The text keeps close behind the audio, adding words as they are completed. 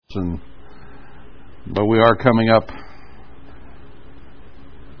but we are coming up,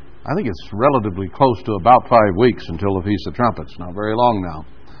 I think it's relatively close to about 5 weeks until the Feast of Trumpets. Not very long now.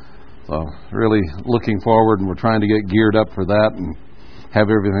 So really looking forward, and we're trying to get geared up for that and have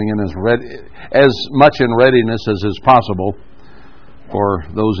everything in as much in readiness as is possible for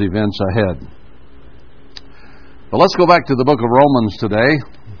those events ahead. But let's go back to the book of Romans today.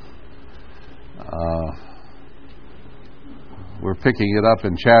 We're picking it up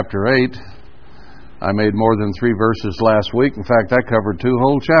in chapter 8. I made more than 3 verses last week. In fact, I covered 2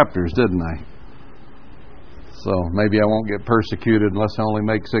 whole chapters, didn't I? So maybe I won't get persecuted unless I only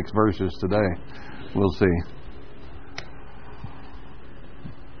make 6 verses today. We'll see.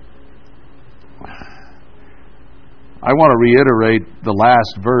 I want to reiterate the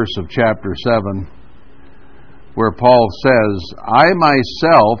last verse of chapter 7, where Paul says, I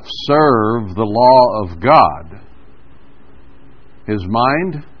myself serve the law of God. His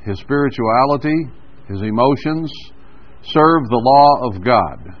mind, his spirituality, his emotions serve the law of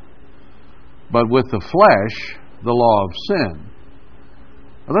God, but with the flesh, the law of sin.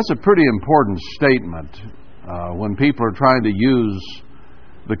 Now, that's a pretty important statement when people are trying to use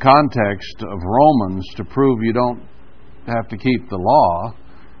the context of Romans to prove you don't have to keep the law.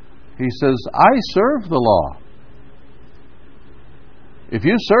 He says, I serve the law. If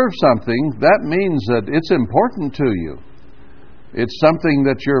you serve something, that means that it's important to you. It's something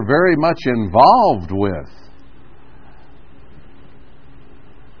that you're very much involved with.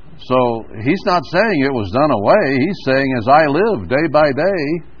 So he's not saying it was done away. He's saying, as I live day by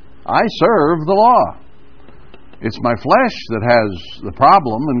day, I serve the law. It's my flesh that has the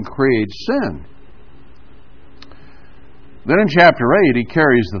problem and creates sin. Then in chapter 8, he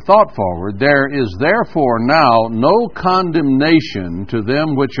carries the thought forward. There is therefore now no condemnation to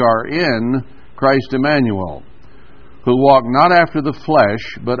them which are in Christ Emmanuel, who walk not after the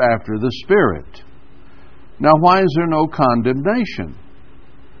flesh, but after the Spirit. Now, why is there no condemnation?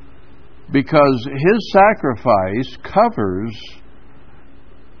 Because his sacrifice covers,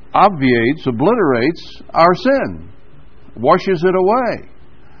 obviates, obliterates our sin, washes it away.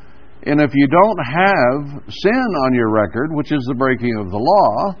 And if you don't have sin on your record, which is the breaking of the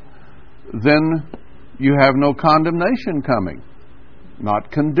law, then you have no condemnation coming, not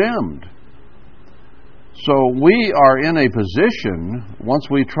condemned. So we are in a position, once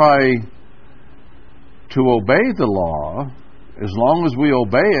we try to obey the law, as long as we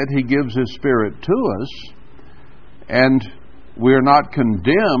obey it, He gives His Spirit to us, and we are not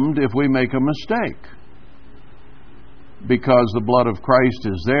condemned if we make a mistake, because the blood of Christ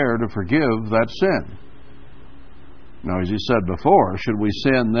is there to forgive that sin. Now, as He said before, should we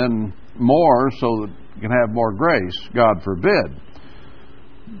sin then more so that we can have more grace? God forbid.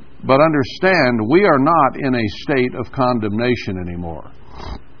 But understand, we are not in a state of condemnation anymore.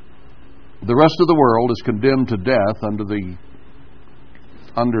 The rest of the world is condemned to death under the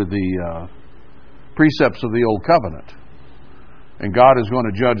precepts of the Old Covenant. And God is going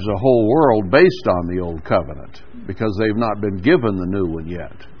to judge the whole world based on the Old Covenant, because they've not been given the new one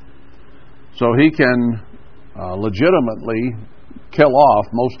yet. So He can legitimately kill off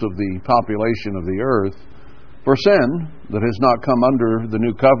most of the population of the earth for sin that has not come under the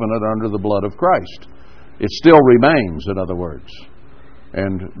new covenant, under the blood of Christ. It still remains, in other words,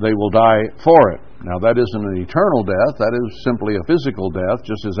 and they will die for it. Now, that isn't an eternal death. That is simply a physical death,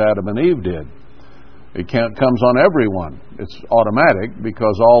 just as Adam and Eve did. It comes on everyone. It's automatic,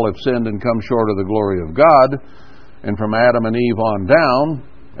 because all have sinned and come short of the glory of God. And from Adam and Eve on down,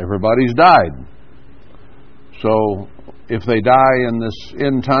 everybody's died. So if they die in this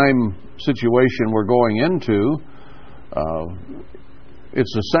end time situation we're going into,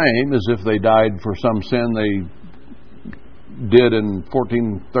 it's the same as if they died for some sin they did in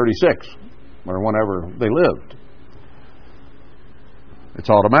 1436 or whenever they lived. It's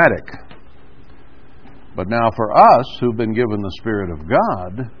automatic. But now for us who've been given the Spirit of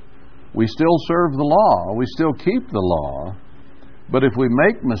God, we still serve the law. We still keep the law. But if we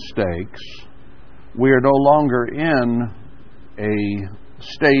make mistakes, we are no longer in a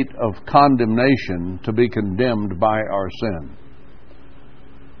state of condemnation to be condemned by our sin.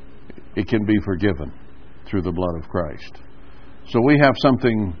 It can be forgiven through the blood of Christ. So we have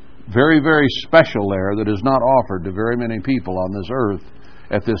something very, very special there that is not offered to very many people on this earth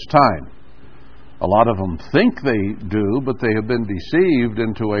at this time. A lot of them think they do, but they have been deceived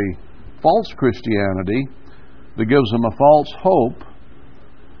into a false Christianity that gives them a false hope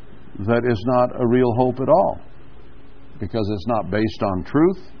that is not a real hope at all, because it's not based on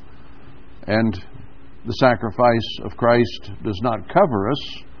truth, and the sacrifice of Christ does not cover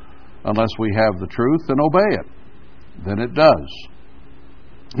us unless we have the truth and obey it. Then it does.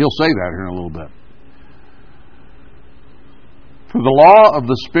 He'll say that here in a little bit. For the law of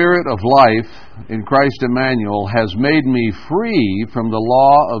the Spirit of life in Christ Emmanuel has made me free from the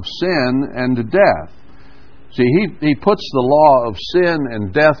law of sin and death. See, he puts the law of sin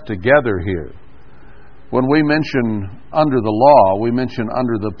and death together here. When we mention under the law, we mention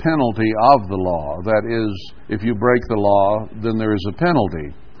under the penalty of the law. That is, if you break the law, then there is a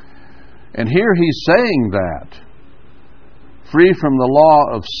penalty. And here he's saying that. Free from the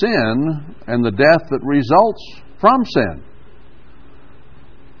law of sin and the death that results from sin.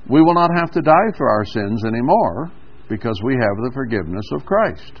 We will not have to die for our sins anymore because we have the forgiveness of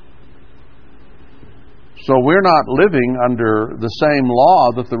Christ. So we're not living under the same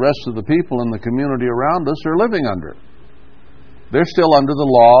law that the rest of the people in the community around us are living under. They're still under the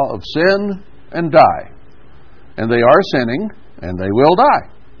law of sin and die. And they are sinning, and they will die.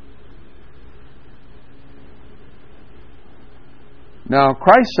 Now,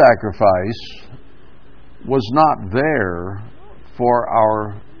 Christ's sacrifice was not there for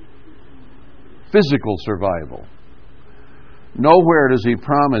our physical survival. Nowhere does he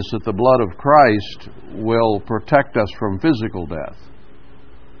promise that the blood of Christ will protect us from physical death.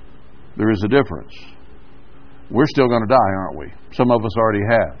 There is a difference. We're still going to die, aren't we? Some of us already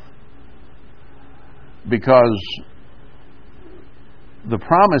have. Because the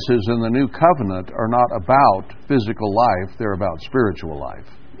promises in the new covenant are not about physical life, they're about spiritual life,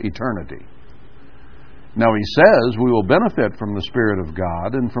 eternity. Now he says we will benefit from the Spirit of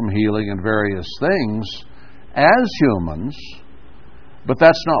God and from healing and various things as humans, but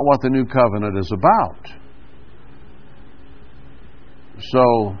that's not what the new covenant is about.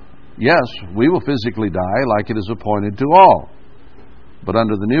 So, yes, we will physically die like it is appointed to all. But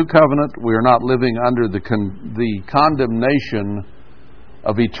under the new covenant, we are not living under the condemnation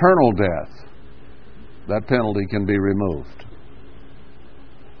of eternal death. That penalty can be removed.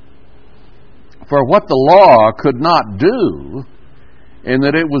 For what the law could not do, in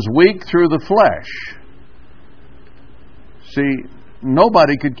that it was weak through the flesh. See,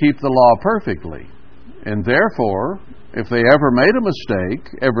 nobody could keep the law perfectly. And therefore, if they ever made a mistake,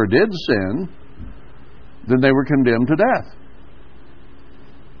 ever did sin, then they were condemned to death.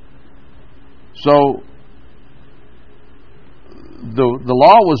 So, the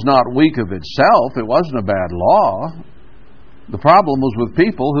law was not weak of itself. It wasn't a bad law. The problem was with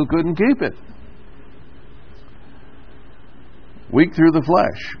people who couldn't keep it. Weak through the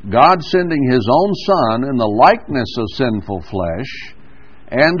flesh. God sending His own Son in the likeness of sinful flesh,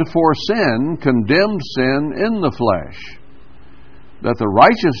 and for sin condemned sin in the flesh, that the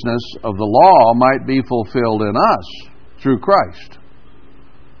righteousness of the law might be fulfilled in us through Christ.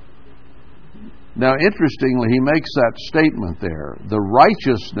 Now, interestingly, he makes that statement there, the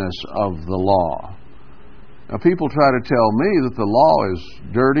righteousness of the law. Now, people try to tell me that the law is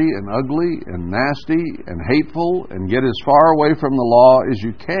dirty and ugly and nasty and hateful and get as far away from the law as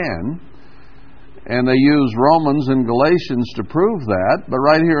you can. And they use Romans and Galatians to prove that. But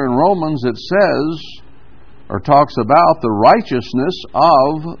right here in Romans it says, or talks about the righteousness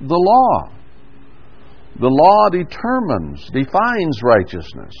of the law. The law defines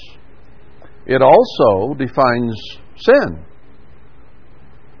righteousness. It also defines sin.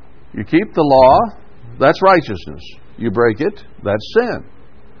 You keep the law, that's righteousness. You break it, that's sin.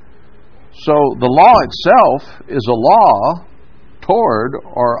 So the law itself is a law toward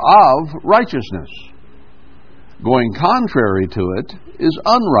or of righteousness. Going contrary to it is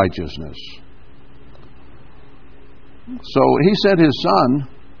unrighteousness. So He sent His Son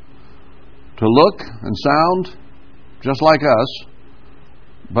to look and sound just like us,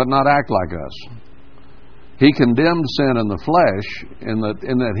 but not act like us. He condemned sin in the flesh in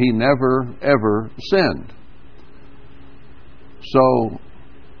that He never, ever sinned. So,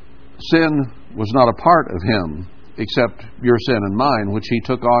 sin was not a part of Him, except your sin and mine, which He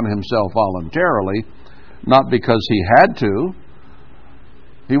took on Himself voluntarily, not because He had to.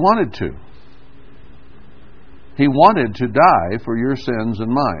 He wanted to. He wanted to die for your sins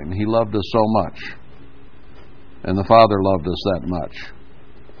and mine. He loved us so much. And the Father loved us that much.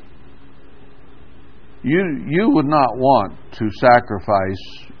 You would not want to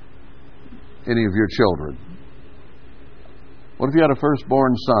sacrifice any of your children. What if you had a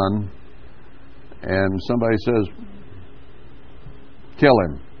firstborn son and somebody says, kill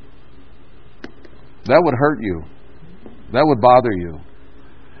him? That would hurt you. That would bother you.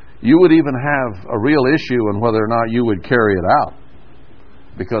 You would even have a real issue in whether or not you would carry it out,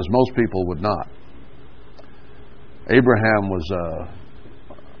 because most people would not. Abraham was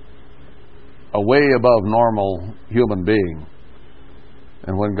a way above normal human being.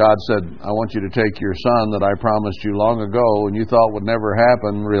 And when God said, I want you to take your son that I promised you long ago and you thought would never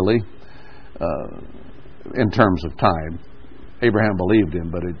happen, really, in terms of time, Abraham believed him,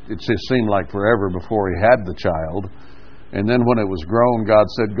 but it just seemed like forever before he had the child. And then when it was grown, God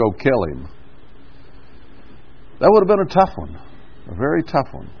said, go kill him. That would have been a tough one, a very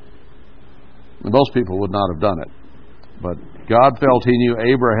tough one. And most people would not have done it. But God felt He knew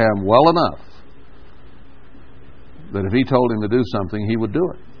Abraham well enough that if He told him to do something, he would do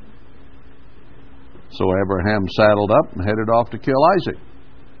it. So Abraham saddled up and headed off to kill Isaac.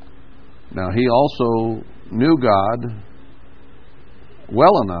 Now he also knew God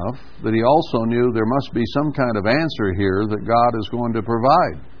well enough that he also knew there must be some kind of answer here that God is going to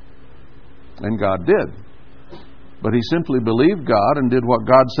provide. And God did. But he simply believed God and did what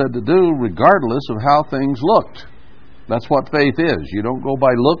God said to do regardless of how things looked. That's what faith is. You don't go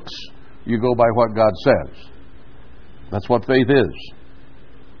by looks, you go by what God says. That's what faith is.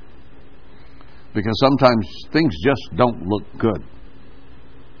 Because sometimes things just don't look good.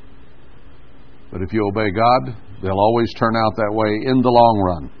 But if you obey God, they'll always turn out that way in the long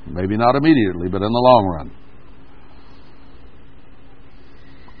run. Maybe not immediately, but in the long run.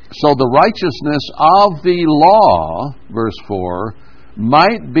 So the righteousness of the law, verse 4,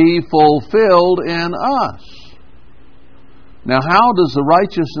 might be fulfilled in us. Now, how does the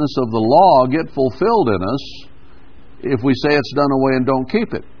righteousness of the law get fulfilled in us if we say it's done away and don't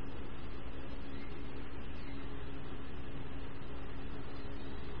keep it?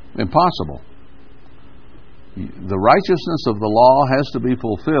 Impossible. The righteousness of the law has to be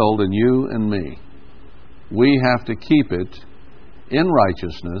fulfilled in you and me. We have to keep it in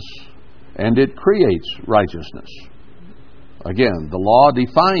righteousness, and it creates righteousness. Again, the law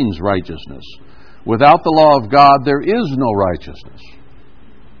defines righteousness. Without the law of God, there is no righteousness,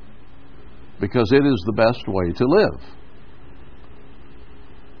 because it is the best way to live.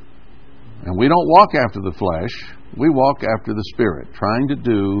 And we don't walk after the flesh, we walk after the Spirit, trying to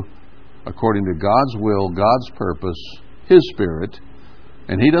do according to God's will, God's purpose, His Spirit,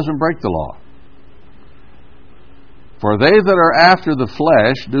 and He doesn't break the law. For they that are after the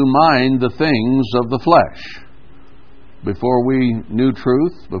flesh do mind the things of the flesh. Before we knew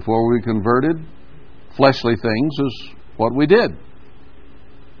truth, before we converted, fleshly things is what we did.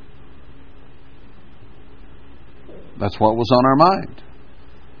 That's what was on our mind.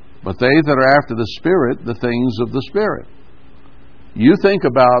 But they that are after the Spirit, the things of the Spirit. You think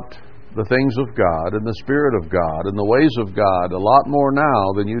about the things of God and the Spirit of God and the ways of God a lot more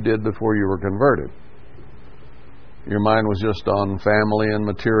now than you did before you were converted. Your mind was just on family and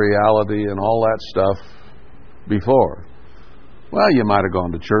materiality and all that stuff before. Well, you might have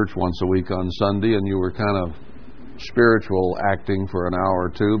gone to church once a week on Sunday and you were kind of spiritual acting for an hour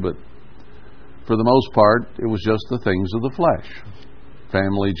or two, but for the most part, it was just the things of the flesh.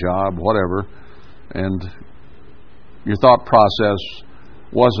 Family, job, whatever. And your thought process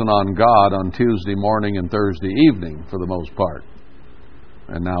wasn't on God on Tuesday morning and Thursday evening for the most part.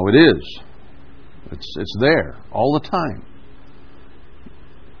 And now it is. It's there all the time.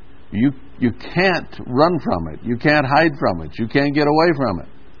 You can't run from it. You can't hide from it. You can't get away from it.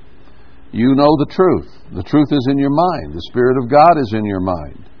 You know the truth. The truth is in your mind. The Spirit of God is in your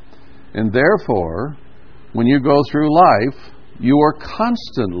mind. And therefore, when you go through life, you are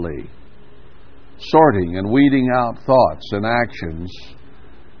constantly sorting and weeding out thoughts and actions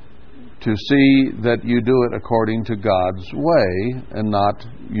to see that you do it according to God's way and not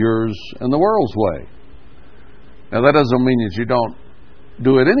yours and the world's way. Now that doesn't mean that you don't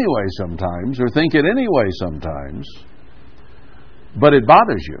do it anyway sometimes or think it anyway sometimes, but it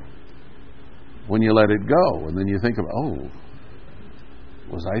bothers you when you let it go and then you think of, oh,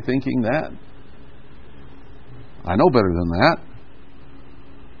 was I thinking that? I know better than that.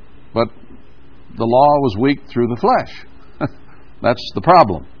 But the law was weak through the flesh. That's the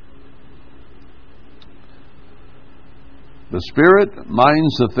problem. The Spirit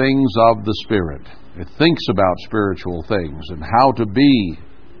minds the things of the Spirit. It thinks about spiritual things and how to be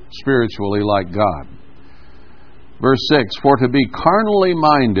spiritually like God. Verse 6, for to be carnally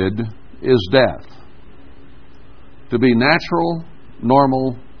minded is death. To be natural,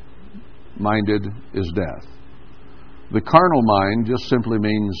 normal minded is death. The carnal mind just simply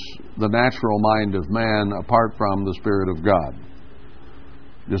means the natural mind of man apart from the Spirit of God.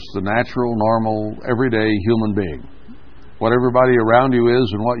 Just the natural, normal, everyday human being. What everybody around you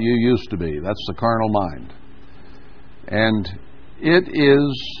is and what you used to be. That's the carnal mind. And it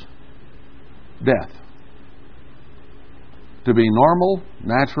is death. To be normal,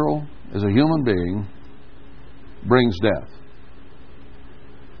 natural, as a human being, brings death.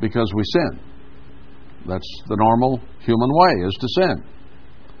 Because we sin. That's the normal human way, is to sin.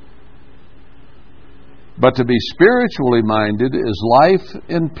 But to be spiritually minded is life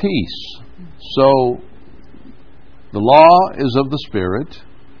in peace. So, the law is of the Spirit,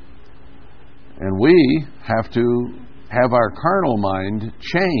 and we have to have our carnal mind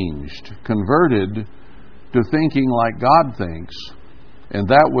changed, converted to thinking like God thinks, and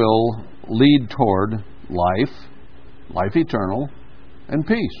that will lead toward life eternal, and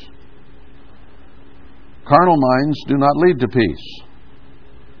peace. Carnal minds do not lead to peace.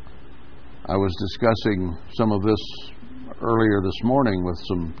 I was discussing some of this earlier this morning with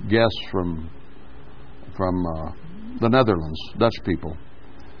some guests from the Netherlands, Dutch people.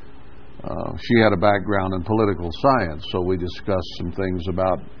 She had a background in political science, so we discussed some things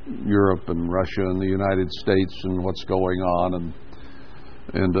about Europe and Russia and the United States and what's going on,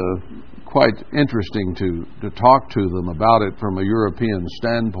 and quite interesting to talk to them about it from a European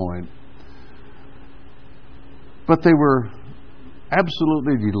standpoint. But they were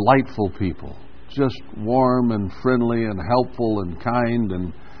absolutely delightful people, just warm and friendly and helpful and kind,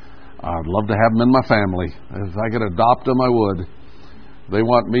 and I'd love to have them in my family. If I could adopt them, I would. They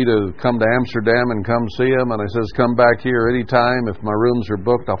want me to come to Amsterdam and come see them, and I says, come back here anytime. If my rooms are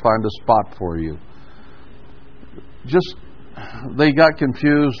booked, I'll find a spot for you. They got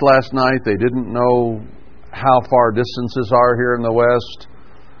confused last night. They didn't know how far distances are here in the West.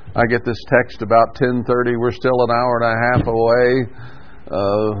 I get this text about 10:30. We're still an hour and a half away.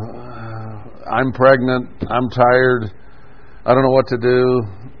 I'm pregnant. I'm tired. I don't know what to do.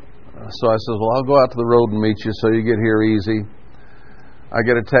 So I said, well, I'll go out to the road and meet you so you get here easy. I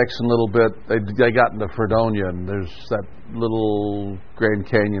get a text in a little bit. They got into Fredonia, and there's that little Grand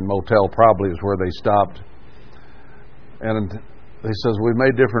Canyon motel probably is where they stopped. And they says, we've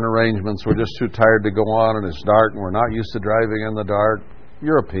made different arrangements. We're just too tired to go on, and it's dark, and we're not used to driving in the dark.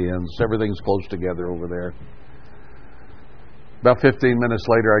 Europeans, everything's close together over there. About 15 minutes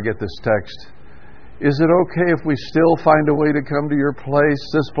later, I get this text. Is it okay if we still find a way to come to your place?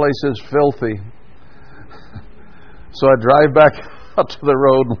 This place is filthy. So I drive back out to the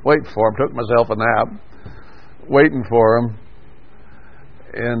road and wait for him. Took myself a nap, waiting for him.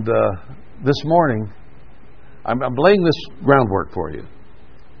 And this morning, I'm laying this groundwork for you.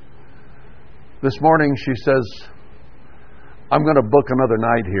 This morning she says, I'm going to book another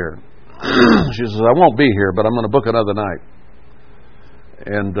night here. She says, I won't be here, but I'm going to book another night.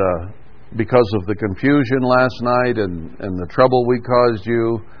 And because of the confusion last night and the trouble we caused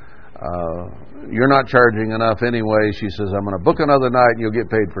you, you're not charging enough anyway. She says, I'm going to book another night and you'll get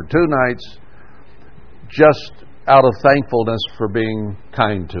paid for 2 nights just out of thankfulness for being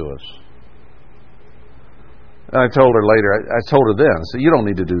kind to us. And I told her later, I told her then, I said, you don't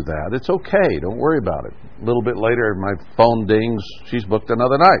need to do that. It's okay. Don't worry about it. A little bit later, my phone dings. She's booked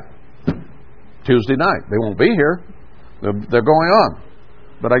another night. Tuesday night. They won't be here. They're going on.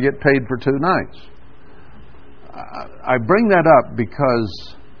 But I get paid for 2 nights. I bring that up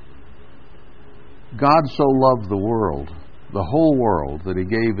because God so loved the world, the whole world, that He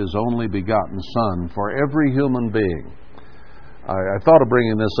gave His only begotten Son for every human being. I thought of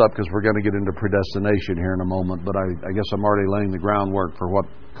bringing this up because we're going to get into predestination here in a moment, but I guess I'm already laying the groundwork for what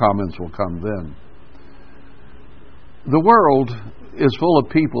comments will come then. The world is full of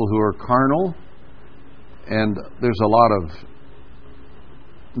people who are carnal, and there's a lot of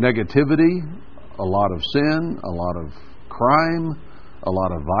negativity, a lot of sin, a lot of crime, a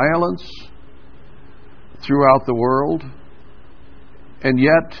lot of violence throughout the world. And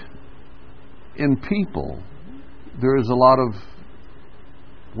yet, in people, there is a lot of,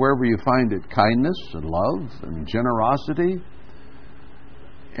 wherever you find it, kindness and love and generosity,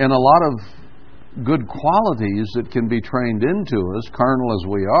 and a lot of good qualities that can be trained into us, carnal as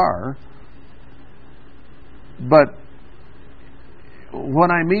we are. But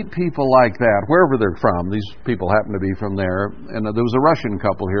when I meet people like that, wherever they're from, these people happen to be from there, and there was a Russian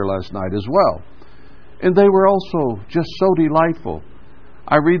couple here last night as well, and they were also just so delightful.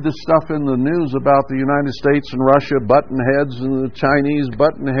 I read the stuff in the news about the United States and Russia button heads and the Chinese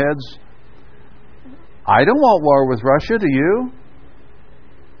button heads. I don't want war with Russia, do you?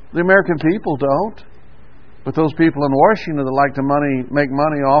 The American people don't. But those people in Washington that like to make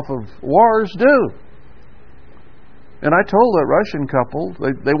money off of wars do. And I told that Russian couple,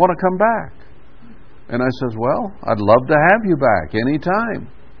 they want to come back. And I says, well, I'd love to have you back anytime.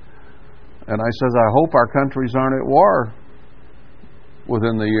 And I says, I hope our countries aren't at war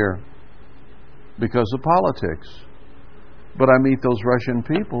within the year because of politics. But I meet those Russian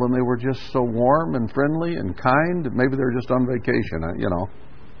people and they were just so warm and friendly and kind. Maybe they were just on vacation,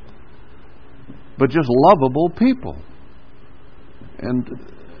 but just lovable people. And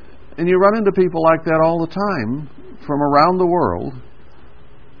you run into people like that all the time from around the world,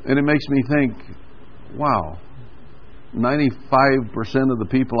 and it makes me think, wow, 95% of the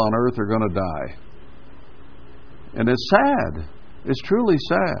people on earth are going to die. And it's sad. It's truly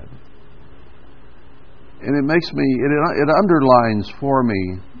sad. And it makes me, it underlines for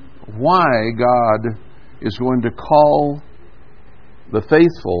me why God is going to call the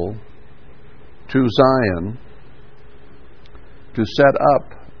faithful to Zion to set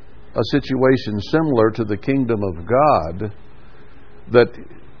up a situation similar to the kingdom of God that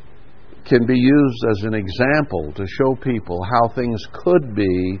can be used as an example to show people how things could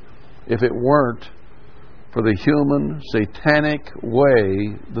be if it weren't for the human, satanic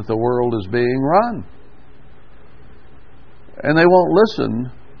way that the world is being run. And they won't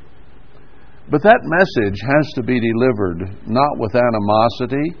listen. But that message has to be delivered not with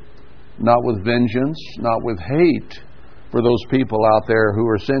animosity, not with vengeance, not with hate for those people out there who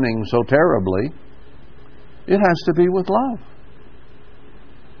are sinning so terribly. It has to be with love.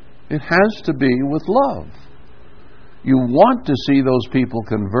 It has to be with love. You want to see those people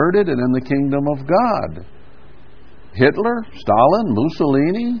converted and in the kingdom of God. Hitler, Stalin,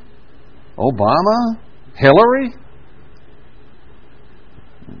 Mussolini, Obama, Hillary.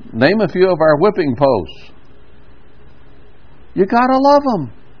 Name a few of our whipping posts. You got to love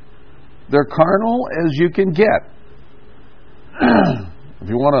them. They're carnal as you can get. If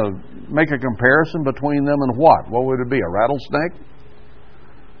you want to make a comparison between them and what would it be? A rattlesnake?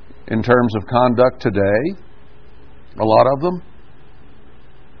 In terms of conduct today, a lot of them.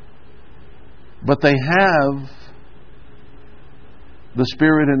 But they have the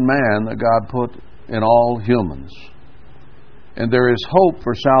spirit in man that God put in all humans. And there is hope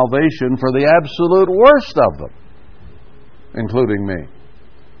for salvation for the absolute worst of them, including me.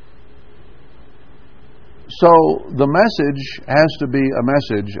 So the message has to be a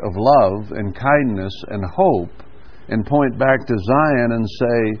message of love and kindness and hope, and point back to Zion and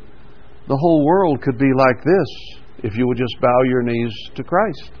say, the whole world could be like this if you would just bow your knees to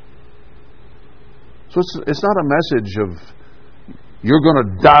Christ. So it's not a message of you're going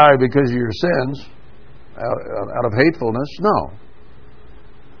to die because of your sins out of hatefulness. No.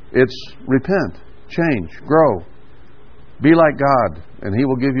 It's repent, change, grow, be like God, and He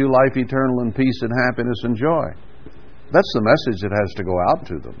will give you life eternal and peace and happiness and joy. That's the message that has to go out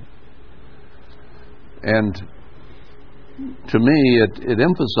to them. And to me, it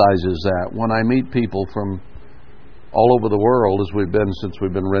emphasizes that when I meet people from all over the world, as we've been since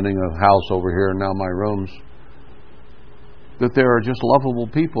we've been renting a house over here and now my rooms, that there are just lovable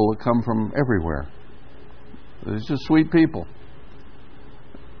people that come from everywhere. There's just sweet people.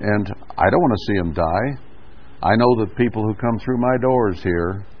 And I don't want to see them die. I know that people who come through my doors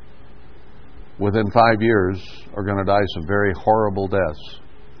here within 5 years are going to die some very horrible deaths.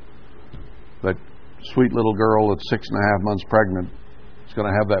 That sweet little girl that's 6.5 months pregnant is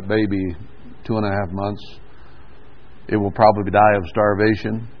going to have that baby 2.5 months. It will probably die of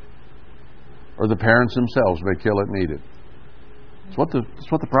starvation, or the parents themselves may kill it and eat it. It's what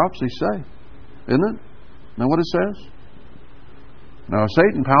the prophecies say, isn't it? Isn't that what it says? Now, is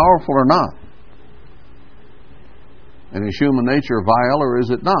Satan powerful or not? And is human nature vile or is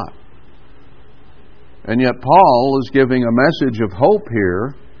it not? And yet Paul is giving a message of hope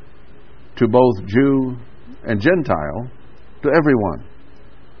here to both Jew and Gentile, to everyone.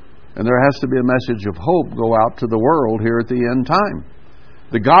 And there has to be a message of hope go out to the world here at the end time.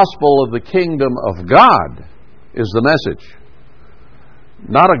 The gospel of the kingdom of God is the message.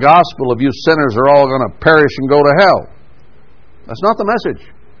 Not a gospel of you sinners are all going to perish and go to hell. That's not the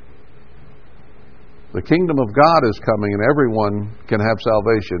message. The kingdom of God is coming and everyone can have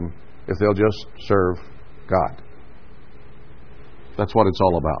salvation if they'll just serve God. That's what it's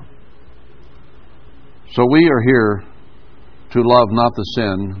all about. So we are here to love not the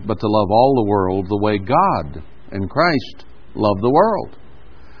sin, but to love all the world the way God and Christ loved the world.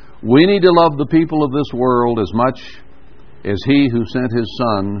 We need to love the people of this world as much as He who sent His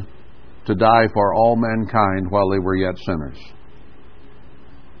Son to die for all mankind while they were yet sinners.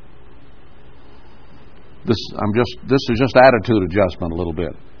 This is just attitude adjustment a little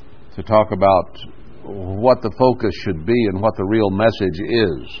bit to talk about what the focus should be and what the real message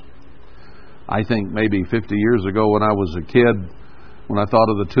is. I think maybe 50 years ago when I was a kid, when I thought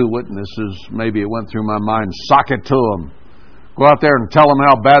of the two witnesses, maybe it went through my mind, sock it to them. Go out there and tell them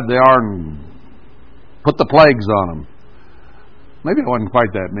how bad they are and put the plagues on them. Maybe I wasn't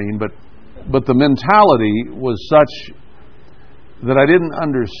quite that mean, but the mentality was such that I didn't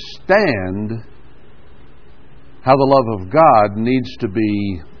understand how the love of God needs to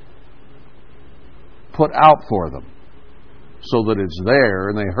be put out for them so that it's there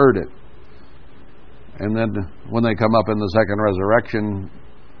and they heard it. And then when they come up in the second resurrection,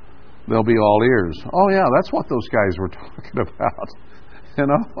 they'll be all ears. Oh yeah, that's what those guys were talking about. You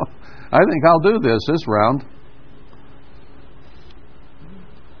know, I think I'll do this round.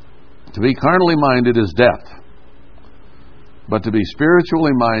 To be carnally minded is death, but to be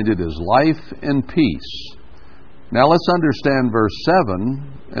spiritually minded is life and peace. Now let's understand verse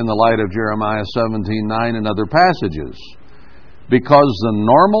 7 in the light of Jeremiah 17:9 and other passages. Because the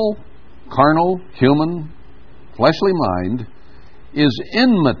normal, carnal, human, fleshly mind is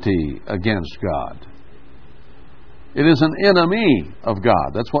enmity against God. It is an enemy of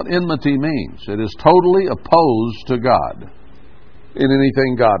God. That's what enmity means. It is totally opposed to God in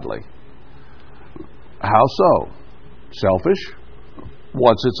anything godly. How so? Selfish,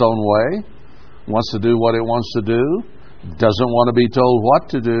 wants its own way, wants to do what it wants to do, doesn't want to be told what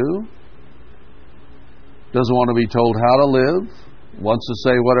to do, doesn't want to be told how to live, wants to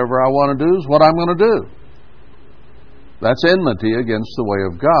say whatever I want to do is what I'm going to do. That's enmity against the way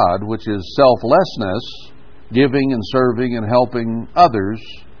of God, which is selflessness, giving and serving and helping others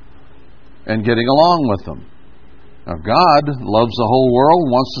and getting along with them. Now God loves the whole world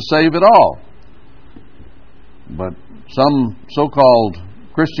and wants to save it all. But some so-called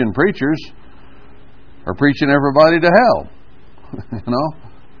Christian preachers are preaching everybody to hell. You know?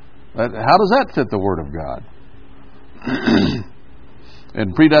 How does that fit the Word of God?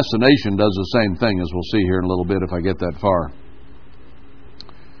 And predestination does the same thing, as we'll see here in a little bit if I get that far.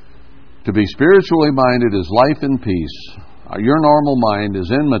 To be spiritually minded is life and peace. Your normal mind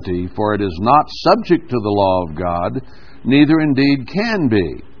is enmity, for it is not subject to the law of God, neither indeed can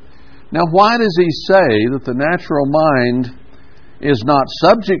be. Now, why does he say that the natural mind is not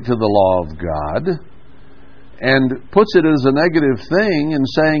subject to the law of God and puts it as a negative thing and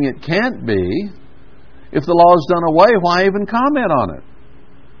saying it can't be? If the law is done away, why even comment on it?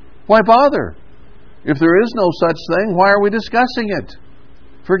 Why bother? If there is no such thing, why are we discussing it?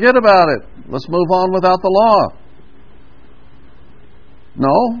 Forget about it. Let's move on without the law.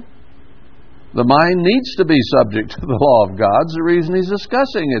 No. The mind needs to be subject to the law of God. That's the reason he's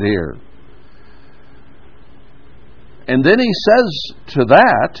discussing it here. And then he says to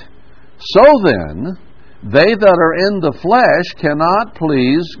that, so then, they that are in the flesh cannot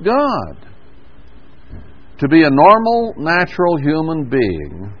please God. To be a normal, natural human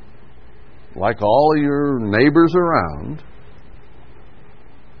being, like all of your neighbors around,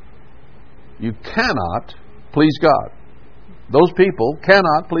 you cannot please God. Those people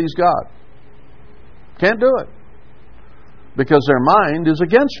cannot please God. Can't do it. Because their mind is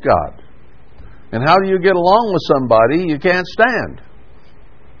against God. And how do you get along with somebody you can't stand?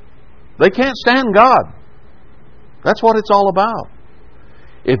 They can't stand God. That's what it's all about.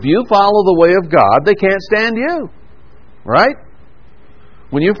 If you follow the way of God, they can't stand you. Right?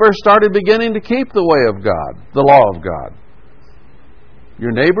 When you first started beginning to keep the way of God, the law of God,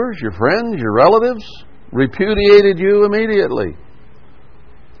 your neighbors, your friends, your relatives repudiated you immediately.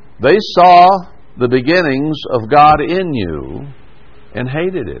 They saw the beginnings of God in you and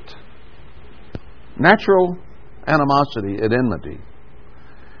hated it. Natural animosity and enmity.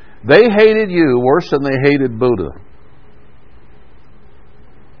 They hated you worse than they hated Buddha.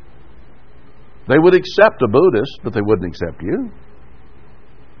 They would accept a Buddhist, but they wouldn't accept you.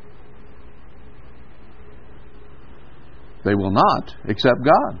 They will not accept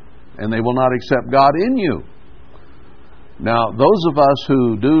God, and they will not accept God in you. Now, those of us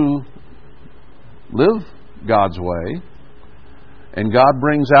who do live God's way, and God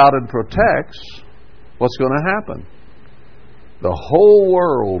brings out and protects, what's going to happen? The whole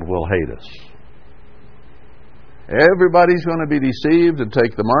world will hate us. Everybody's going to be deceived and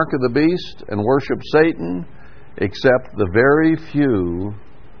take the mark of the beast and worship Satan, except the very few,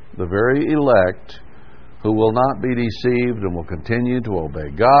 the very elect, who will not be deceived and will continue to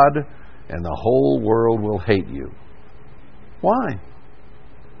obey God, and the whole world will hate you. Why?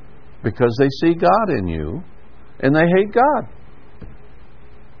 Because they see God in you, and they hate God.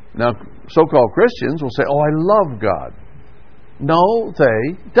 Now, so-called Christians will say, oh, I love God. No,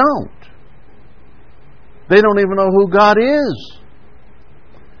 they don't. They don't even know who God is.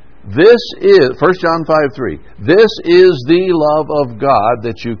 This is, 1 John 5:3, this is the love of God,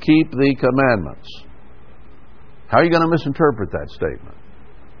 that you keep the commandments. How are you going to misinterpret that statement?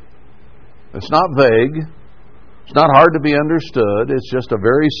 It's not vague. It's not hard to be understood. It's just a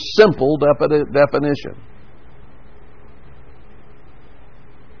very simple definition.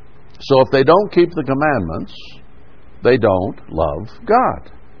 So if they don't keep the commandments, they don't love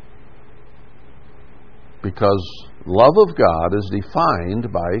God. Because love of God is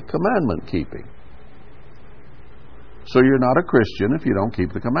defined by commandment keeping. So you're not a Christian if you don't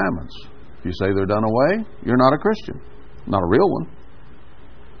keep the commandments. If you say they're done away, you're not a Christian. Not a real one.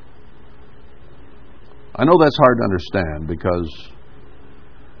 I know that's hard to understand because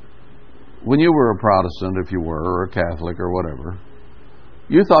when you were a Protestant, if you were, or a Catholic or whatever,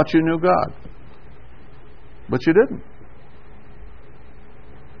 you thought you knew God. But you didn't.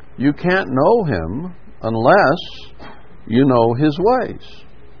 You can't know Him unless you know His ways.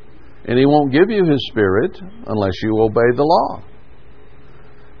 And He won't give you His Spirit unless you obey the law.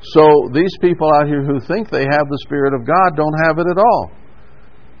 So these people out here who think they have the Spirit of God don't have it at all.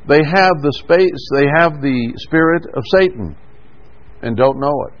 They have the spirit of Satan and don't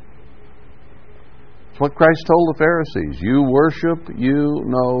know it. It's what Christ told the Pharisees. You worship, you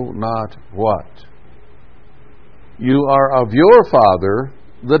know not what. You are of your father,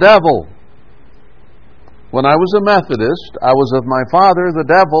 the devil. When I was a Methodist, I was of my father, the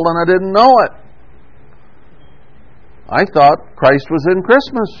devil, and I didn't know it. I thought Christ was in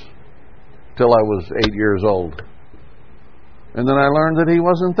Christmas till I was 8 years old. And then I learned that He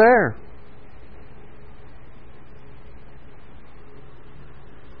wasn't there.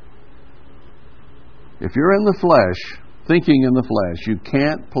 If you're in the flesh, thinking in the flesh, you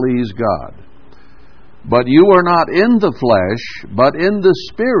can't please God. But you are not in the flesh, but in the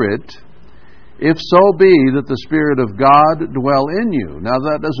Spirit, if so be that the Spirit of God dwell in you. Now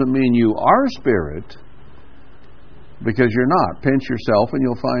that doesn't mean you are spirit, because you're not. Pinch yourself and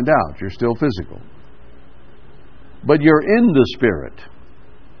you'll find out. You're still physical. But you're in the Spirit.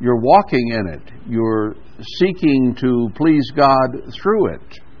 You're walking in it. You're seeking to please God through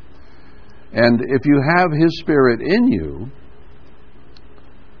it. And if you have His Spirit in you,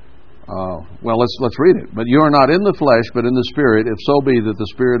 let's read it. But you are not in the flesh, but in the Spirit, if so be that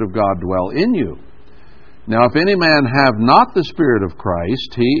the Spirit of God dwell in you. Now, if any man have not the Spirit of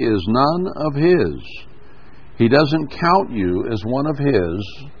Christ, he is none of His. He doesn't count you as one of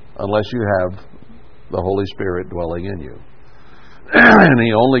His unless you have the Holy Spirit dwelling in you. And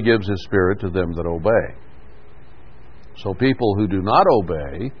He only gives His Spirit to them that obey. So people who do not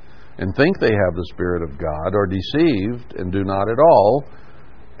obey and think they have the Spirit of God are deceived and do not at all,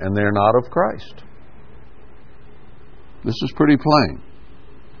 and they're not of Christ. This is pretty plain.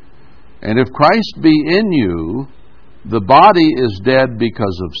 And if Christ be in you, the body is dead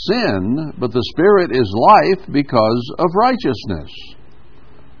because of sin, but the Spirit is life because of righteousness.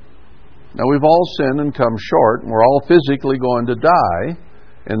 Now, we've all sinned and come short, and we're all physically going to die,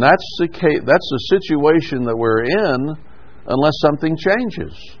 and that's the situation that we're in unless something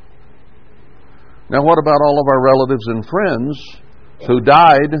changes. Now, what about all of our relatives and friends who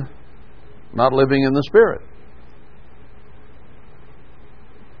died not living in the Spirit?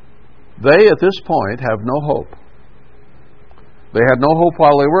 They, at this point, have no hope. They had no hope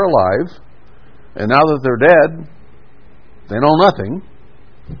while they were alive, and now that they're dead, they know nothing.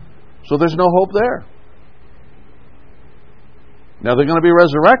 So there's no hope there. Now they're going to be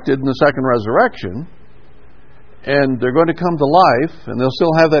resurrected in the second resurrection, and they're going to come to life, and they'll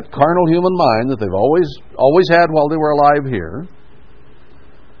still have that carnal human mind that they've always had while they were alive here,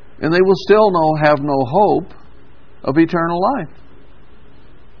 and they will still have no hope of eternal life.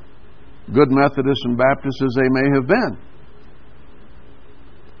 Good Methodists and Baptists as they may have been.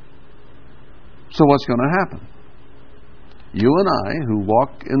 So what's going to happen? You and I, who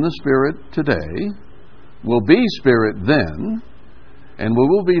walk in the Spirit today, will be Spirit then, and we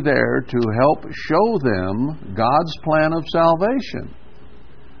will be there to help show them God's plan of salvation.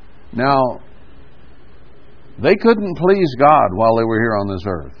 Now, they couldn't please God while they were here on this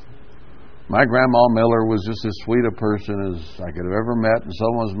earth. My Grandma Miller was just as sweet a person as I could have ever met, and so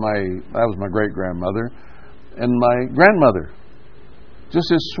was my great-grandmother, and my grandmother. Just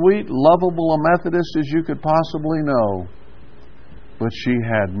as sweet, lovable a Methodist as you could possibly know. But she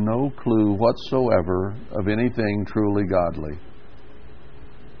had no clue whatsoever of anything truly godly.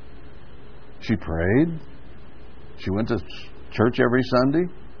 She prayed. She went to church every Sunday.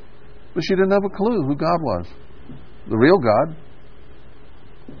 But she didn't have a clue who God was. The real God.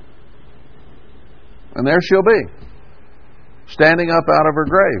 And there she'll be, standing up out of her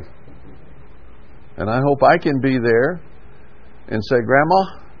grave. And I hope I can be there and say,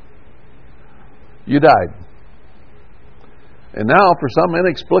 Grandma, you died. And now, for some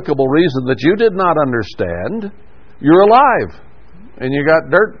inexplicable reason that you did not understand, you're alive. And you got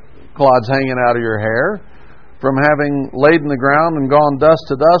dirt clods hanging out of your hair from having laid in the ground and gone dust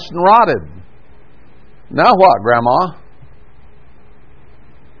to dust and rotted. Now what, Grandma?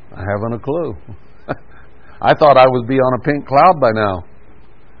 I haven't a clue. I thought I would be on a pink cloud by now.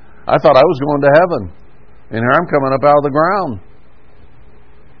 I thought I was going to heaven. And here I'm coming up out of the ground.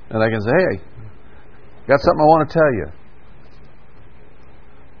 And I can say, hey, got something I want to tell you.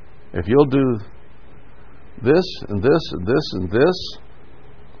 If you'll do this and this and this and this,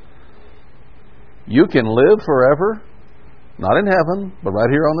 You can live forever, not in heaven, but right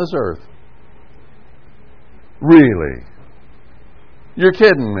here on this earth. Really? You're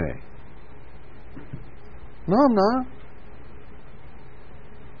kidding me. No, I'm not.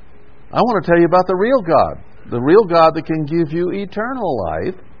 I want to tell you about the real God. The real God that can give you eternal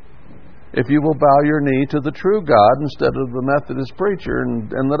life if you will bow your knee to the true God instead of the Methodist preacher and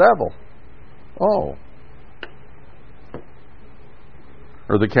the devil. Oh.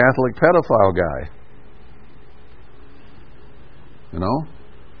 Or the Catholic pedophile guy. You know?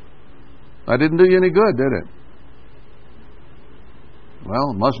 That didn't do you any good, did it?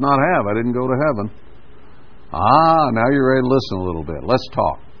 Well, it must not have. I didn't go to heaven. Now you're ready to listen a little bit. Let's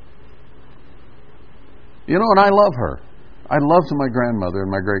talk. You know, and I love her. I loved my grandmother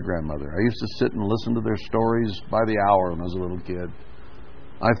and my great-grandmother. I used to sit and listen to their stories by the hour when I was a little kid.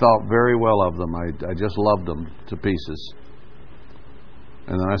 I thought very well of them. I just loved them to pieces.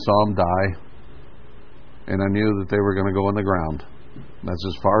 And then I saw them die, and I knew that they were going to go in the ground. That's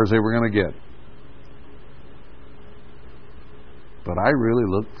as far as they were going to get. But I really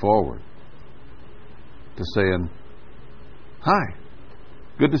looked forward to saying, "Hi,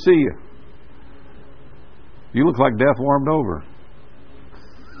 good to see you. You look like death warmed over."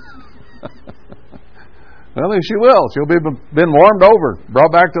 Well, she will. She'll be been warmed over,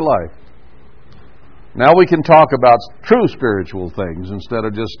 brought back to life. Now we can talk about true spiritual things instead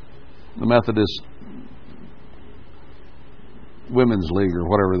of just the Methodist Women's League or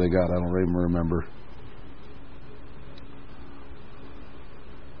whatever they got. I don't even remember.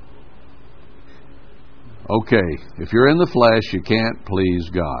 Okay, if you're in the flesh, you can't please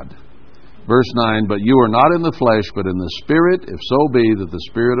God. Verse 9, but you are not in the flesh, but in the Spirit, if so be that the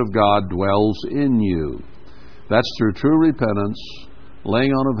Spirit of God dwells in you. That's through true repentance,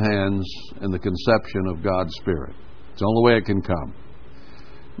 laying on of hands, and the conception of God's Spirit. It's the only way it can come.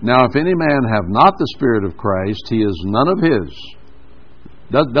 Now, if any man have not the Spirit of Christ, he is none of his.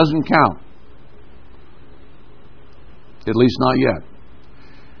 Doesn't count. At least not yet.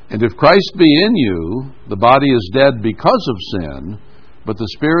 And if Christ be in you, the body is dead because of sin, but the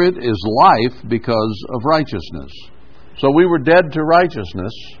Spirit is life because of righteousness. So we were dead to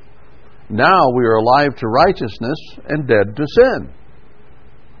righteousness. Now we are alive to righteousness and dead to sin.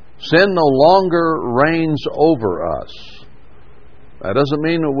 Sin no longer reigns over us. That doesn't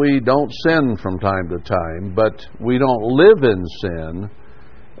mean that we don't sin from time to time, but we don't live in sin,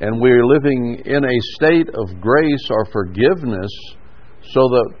 and we're living in a state of grace or forgiveness, so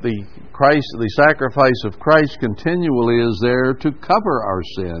that the sacrifice of Christ continually is there to cover our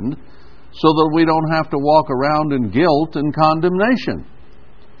sin, so that we don't have to walk around in guilt and condemnation.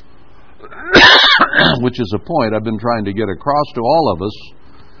 Which is a point I've been trying to get across to all of us,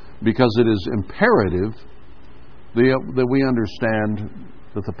 because it is imperative that we understand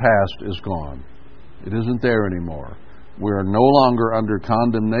that the past is gone. It isn't there anymore. We are no longer under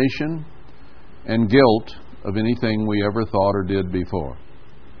condemnation and guilt of anything we ever thought or did before.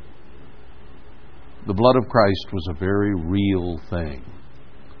 The blood of Christ was a very real thing.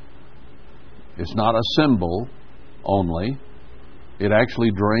 It's not a symbol only. It actually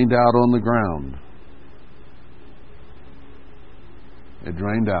drained out on the ground. It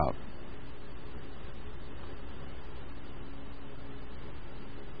drained out.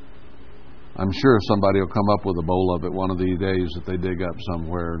 I'm sure somebody will come up with a bowl of it one of these days that they dig up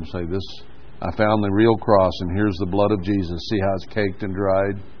somewhere and say, I found the real cross, and here's the blood of Jesus. See how it's caked and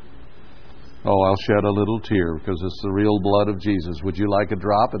dried? Oh, I'll shed a little tear because it's the real blood of Jesus. Would you like a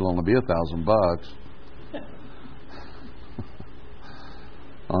drop? It'll only be $1,000.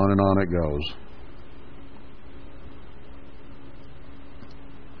 On and on it goes.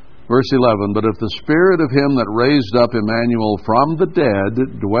 Verse 11, but if the Spirit of him that raised up Emmanuel from the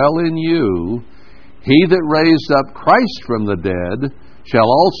dead dwell in you, he that raised up Christ from the dead shall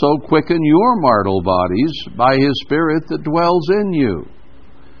also quicken your mortal bodies by his Spirit that dwells in you.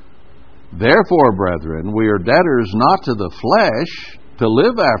 Therefore, brethren, we are debtors not to the flesh, to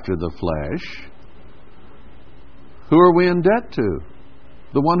live after the flesh. Who are we in debt to?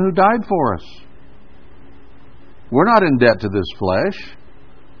 The one who died for us. We're not in debt to this flesh.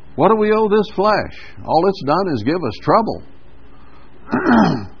 What do we owe this flesh? All it's done is give us trouble.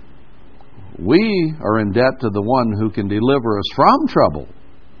 We are in debt to the one who can deliver us from trouble.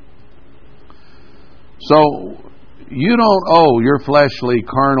 So, you don't owe your fleshly,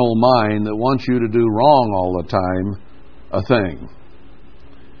 carnal mind that wants you to do wrong all the time a thing.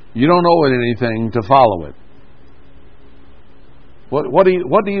 You don't owe it anything to follow it. What do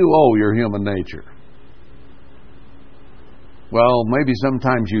you owe your human nature? Well, maybe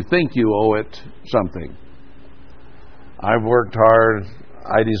sometimes you think you owe it something. I've worked hard.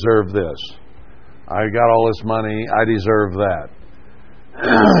 I deserve this. I got all this money. I deserve that.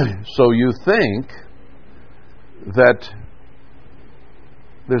 So you think that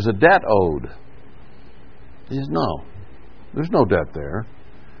there's a debt owed. He says, no. There's no debt there.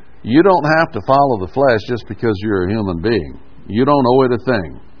 You don't have to follow the flesh just because you're a human being. You don't owe it a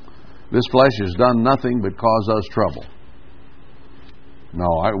thing. This flesh has done nothing but cause us trouble. No,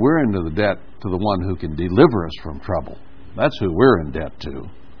 we're into the debt to the one who can deliver us from trouble. That's who we're in debt to.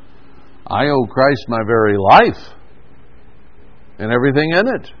 I owe Christ my very life and everything in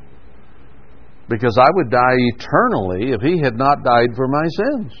it, because I would die eternally if He had not died for my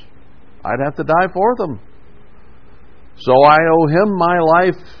sins. I'd have to die for them. So I owe Him my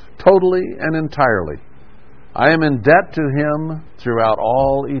life totally and entirely. I am in debt to Him throughout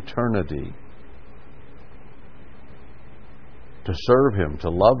all eternity. To serve Him, to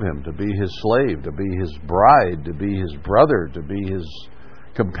love Him, to be His slave, to be His bride, to be His brother, to be His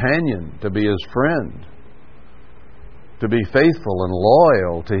companion, to be His friend, to be faithful and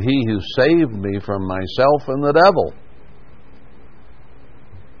loyal to He who saved me from myself and the devil.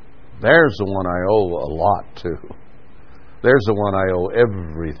 There's the one I owe a lot to. There's the one I owe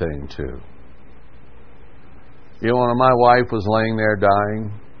everything to. You know, when my wife was laying there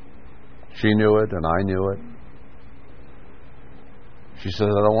dying, she knew it and I knew it. She says,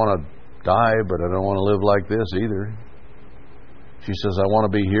 I don't want to die, but I don't want to live like this either. She says, I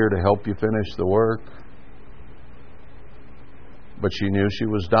want to be here to help you finish the work. But she knew she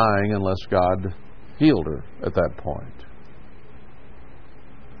was dying unless God healed her at that point.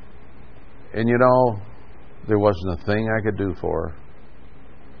 And you know, there wasn't a thing I could do for her.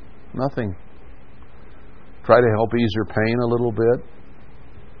 Nothing. Try to help ease her pain a little bit.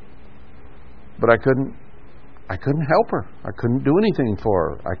 But I couldn't help her. I couldn't do anything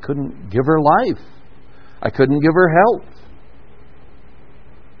for her. I couldn't give her life. I couldn't give her health.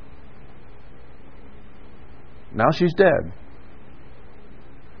 Now she's dead.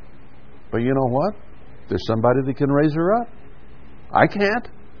 But you know what? There's somebody that can raise her up. I can't.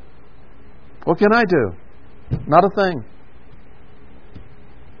 What can I do? Not a thing.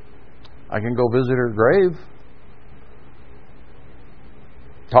 I can go visit her grave.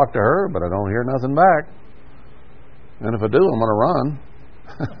 Talk to her, but I don't hear nothing back. And if I do, I'm going to run.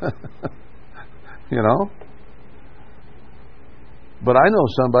 You know? But I know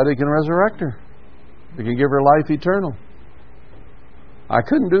somebody can resurrect her. They can give her life eternal. I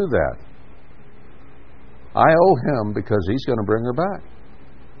couldn't do that. I owe Him because He's going to bring her back.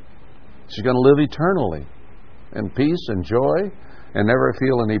 She's going to live eternally in peace and joy and never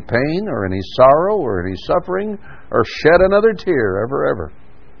feel any pain or any sorrow or any suffering or shed another tear ever.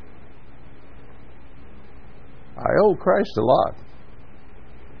 I owe Christ a lot.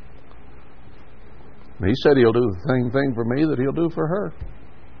 He said He'll do the same thing for me that He'll do for her.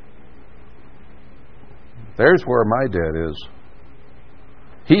 There's where my debt is.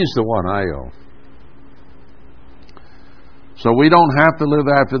 He's the one I owe. So we don't have to live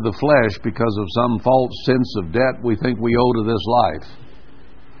after the flesh because of some false sense of debt we think we owe to this life.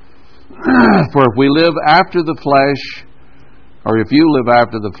 For if we live after the flesh, or if you live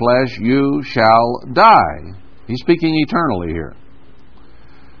after the flesh, you shall die. He's speaking eternally here.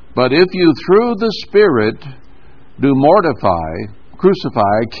 But if you through the Spirit do mortify,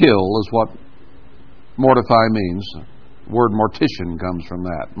 crucify, kill is what mortify means. The word mortician comes from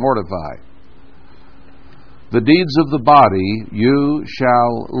that. Mortify. The deeds of the body, you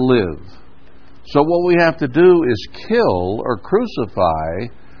shall live. So what we have to do is kill or crucify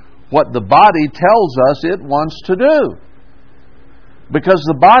what the body tells us it wants to do. Because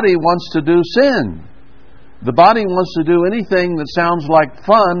the body wants to do sin. The body wants to do anything that sounds like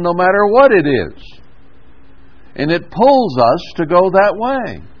fun, no matter what it is. And it pulls us to go that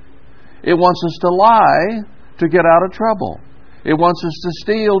way. It wants us to lie to get out of trouble. It wants us to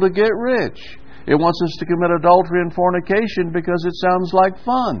steal to get rich. It wants us to commit adultery and fornication because it sounds like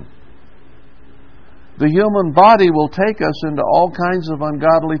fun. The human body will take us into all kinds of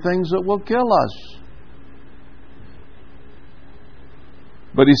ungodly things that will kill us.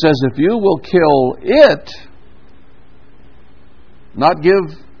 But he says, if you will kill it, not give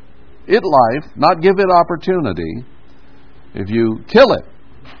it life, not give it opportunity, if you kill it,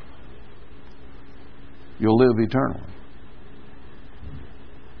 you'll live eternally.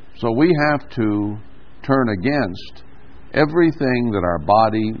 So we have to turn against everything that our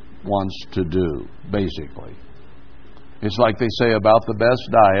body wants to do, basically. It's like they say about the best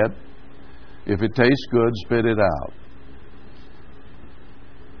diet, if it tastes good, spit it out.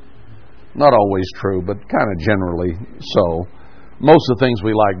 Not always true, but kind of generally so. Most of the things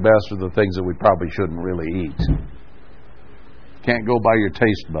we like best are the things that we probably shouldn't really eat. Can't go by your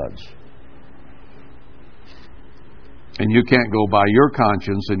taste buds. And you can't go by your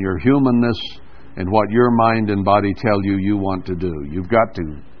conscience and your humanness and what your mind and body tell you you want to do. You've got to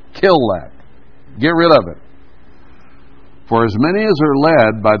kill that. Get rid of it. For as many as are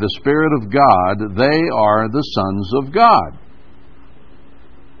led by the Spirit of God, they are the sons of God.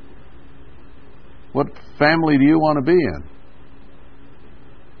 What family do you want to be in?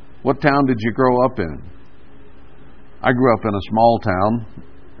 What town did you grow up in? I grew up in a small town,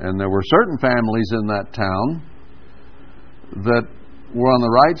 and there were certain families in that town that were on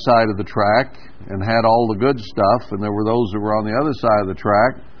the right side of the track and had all the good stuff, and there were those that were on the other side of the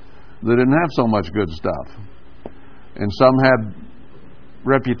track that didn't have so much good stuff. And some had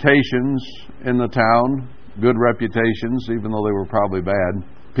reputations in the town, good reputations, even though they were probably bad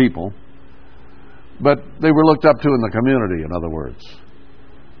people. But they were looked up to in the community, in other words.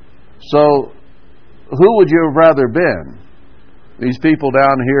 So, who would you have rather been? These people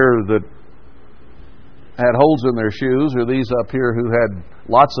down here that had holes in their shoes, or these up here who had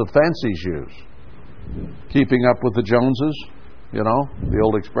lots of fancy shoes? Keeping up with the Joneses, you know, the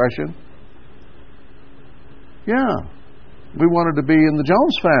old expression. Yeah, we wanted to be in the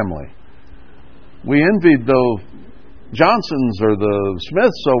Jones family. We envied the Johnsons or the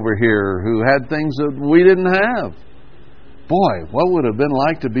Smiths over here who had things that we didn't have. Boy, what would it have been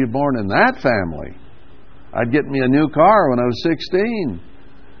like to be born in that family? I'd get me a new car when I was 16,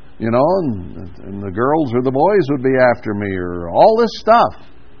 you know, and the girls or the boys would be after me, or all this stuff.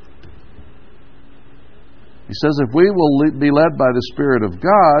 He says if we will be led by the Spirit of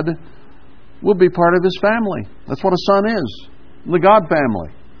God, we'll be part of His family. That's what a son is, the God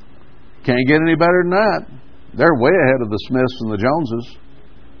family. Can't get any better than that. They're way ahead of the Smiths and the Joneses,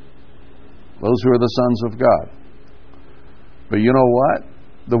 those who are the sons of God. But you know what?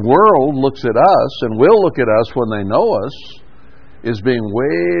 The world looks at us, and will look at us when they know us, as being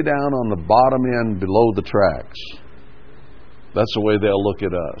way down on the bottom end below the tracks. That's the way they'll look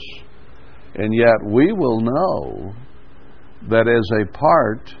at us. And yet we will know that as a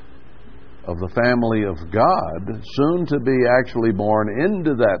part of the family of God, soon to be actually born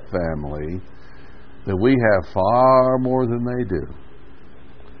into that family, that we have far more than they do.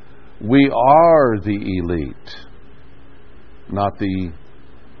 We are the elite, not the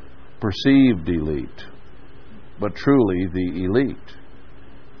perceived elite, but truly the elite.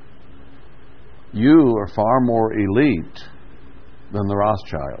 You are far more elite than the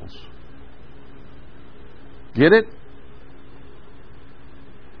Rothschilds. Get it?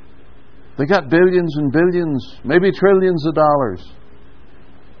 They got billions and billions, maybe trillions of dollars.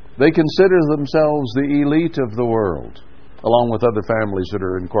 They consider themselves the elite of the world, along with other families that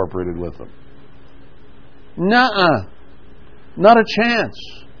are incorporated with them. Nuh-uh. Not a chance.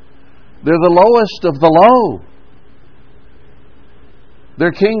 They're the lowest of the low.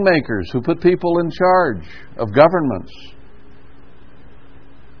 They're kingmakers who put people in charge of governments.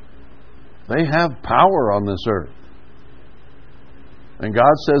 They have power on this earth. And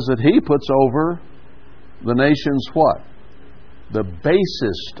God says that He puts over the nations what? The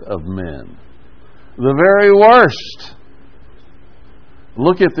basest of men. The very worst.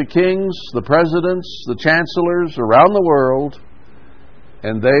 Look at the kings, the presidents, the chancellors around the world,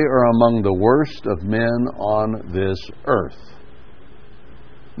 and they are among the worst of men on this earth.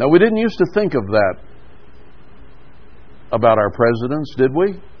 Now, we didn't used to think of that about our presidents, did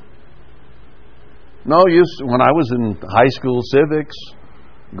we? No, when I was in high school civics,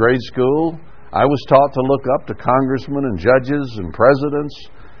 grade school, I was taught to look up to congressmen and judges and presidents,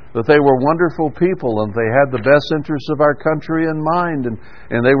 that they were wonderful people and they had the best interests of our country in mind,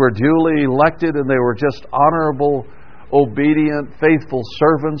 and they were duly elected, and they were just honorable, obedient, faithful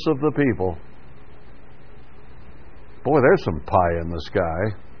servants of the people. Boy, there's some pie in the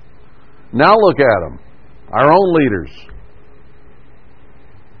sky. Now look at them, our own leaders.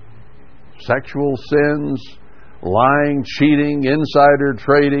 Sexual sins, lying, cheating, insider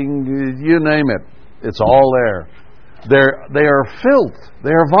trading, you name it. It's all there. They are filth. They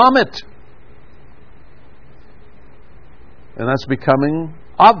are vomit. And that's becoming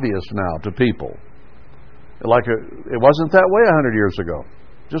obvious now to people. It wasn't that way 100 years ago.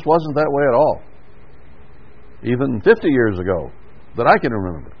 It just wasn't that way at all. Even 50 years ago, that I can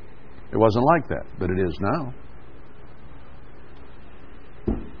remember, it wasn't like that. But it is now.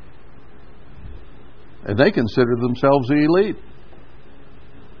 And they consider themselves the elite.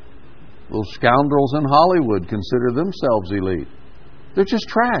 Those scoundrels in Hollywood consider themselves elite. They're just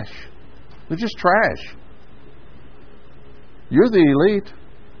trash. They're just trash. You're the elite.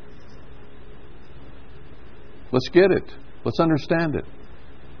 Let's get it. Let's understand it.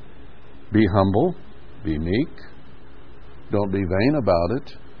 Be humble. Be meek. Don't be vain about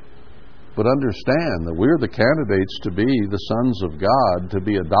it. but understand that we're the candidates to be the sons of God, to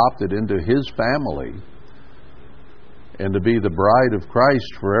be adopted into His family, and to be the bride of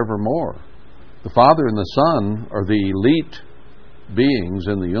Christ forevermore. The Father and the Son are the elite beings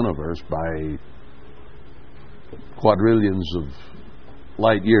in the universe by quadrillions of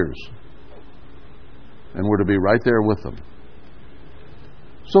light years. And we're to be right there with them.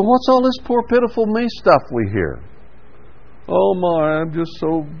 So what's all this poor pitiful me stuff we hear? Oh my,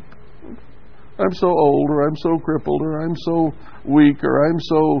 I'm so old, or I'm so crippled, or I'm so weak, or I'm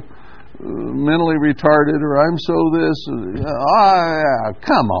so mentally retarded, or I'm so this.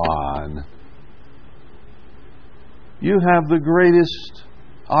 Come on. You have the greatest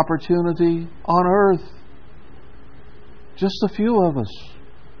opportunity on earth. Just a few of us.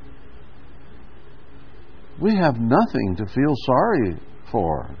 We have nothing to feel sorry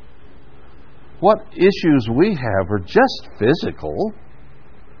for. What issues we have are just physical,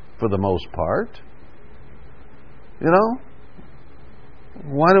 for the most part. You know?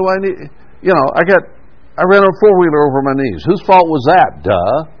 Why do I need... You know, I ran a four-wheeler over my knees. Whose fault was that?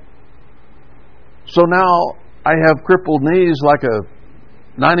 Duh. So now I have crippled knees like a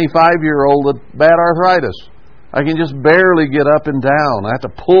 95-year-old with bad arthritis. I can just barely get up and down. I have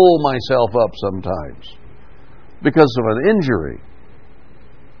to pull myself up sometimes because of an injury.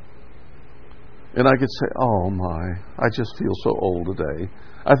 And I could say, oh my, I just feel so old today.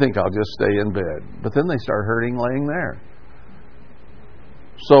 I think I'll just stay in bed. But then they start hurting laying there.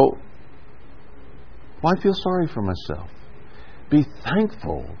 So, why feel sorry for myself? Be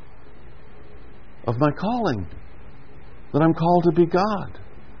thankful of my calling, that I'm called to be God,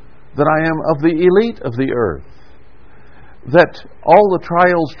 that I am of the elite of the earth, that all the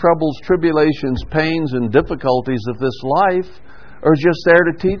trials, troubles, tribulations, pains, and difficulties of this life are just there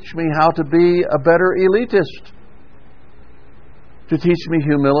to teach me how to be a better elitist, to teach me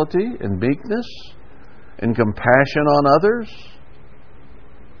humility and meekness and compassion on others.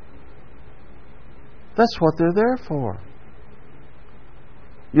 That's what they're there for.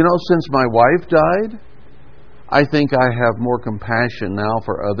 You know, since my wife died, I think I have more compassion now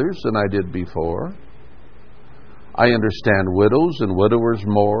for others than I did before. I understand widows and widowers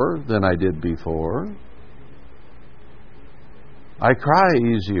more than I did before. I cry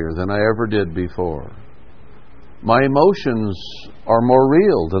easier than I ever did before. My emotions are more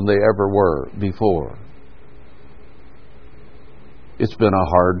real than they ever were before. It's been a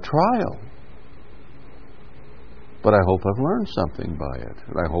hard trial. But I hope I've learned something by it.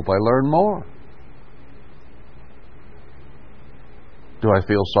 And I hope I learn more. Do I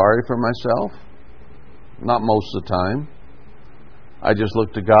feel sorry for myself? Not most of the time. I just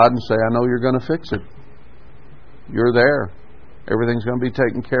look to God and say, I know you're going to fix it. You're there. Everything's going to be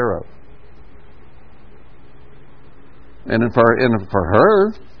taken care of. And for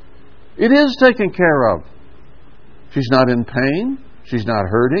her, it is taken care of. She's not in pain. She's not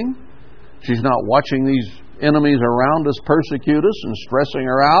hurting. She's not watching these enemies around us persecute us and stressing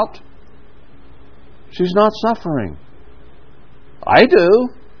her out. She's not suffering. I do.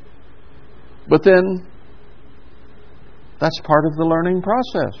 But then, that's part of the learning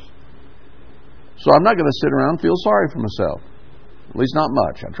process. So I'm not going to sit around and feel sorry for myself. At least not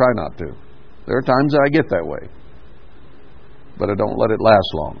much. I try not to. There are times that I get that way. But I don't let it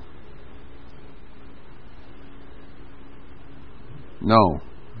last long. No.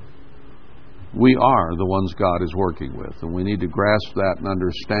 We are the ones God is working with. And we need to grasp that and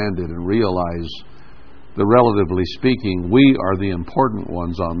understand it and realize that, relatively speaking, we are the important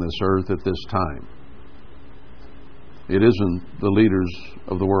ones on this earth at this time. It isn't the leaders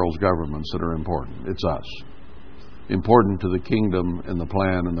of the world's governments that are important. It's us. Important to the kingdom and the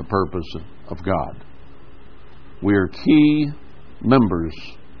plan and the purpose of God. We are key members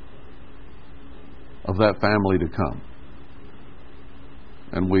of that family to come.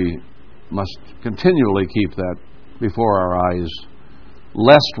 And we must continually keep that before our eyes,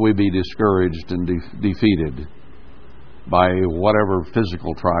 lest we be discouraged and defeated by whatever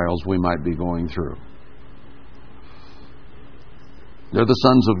physical trials we might be going through. They're the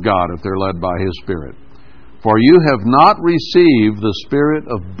sons of God if they're led by His Spirit. For you have not received the spirit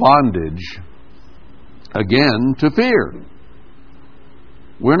of bondage again to fear.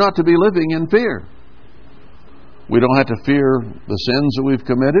 We're not to be living in fear. We don't have to fear the sins that we've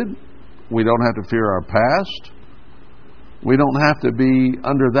committed. We don't have to fear our past. We don't have to be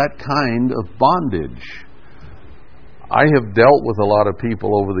under that kind of bondage. I have dealt with a lot of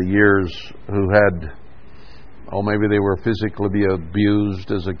people over the years who had, maybe they were physically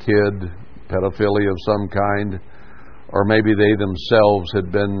abused as a kid, pedophilia of some kind, or maybe they themselves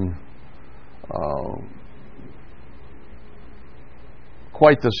had been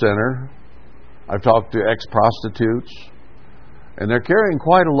quite the sinner, I've talked to ex-prostitutes, and they're carrying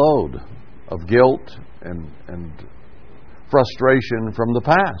quite a load of guilt and frustration from the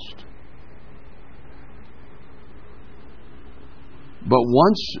past. But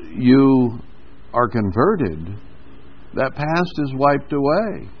once you are converted, that past is wiped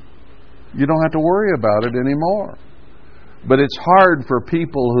away. You don't have to worry about it anymore. But it's hard for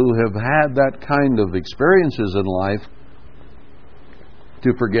people who have had that kind of experiences in life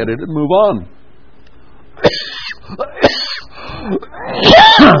to forget it and move on.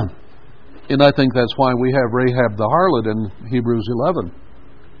 And I think that's why we have Rahab the harlot in Hebrews 11,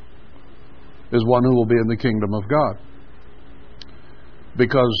 is one who will be in the kingdom of God.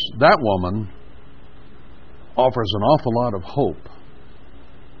 Because that woman offers an awful lot of hope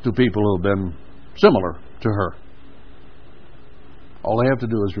to people who have been similar to her. All they have to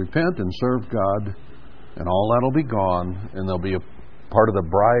do is repent and serve God, and all that will be gone, and they'll be a part of the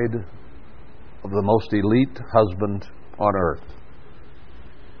bride of the most elite husband on earth.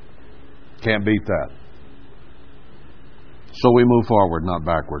 Can't beat that. So we move forward, not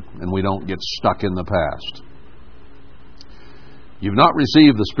backward, and we don't get stuck in the past. You've not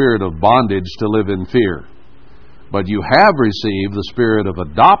received the spirit of bondage to live in fear, but you have received the spirit of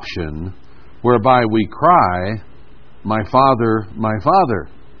adoption, whereby we cry, "My Father, my Father."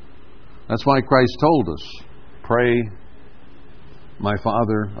 That's why Christ told us, pray, "My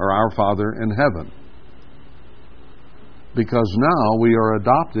Father," or "Our Father in heaven." Because now we are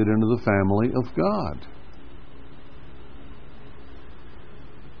adopted into the family of God.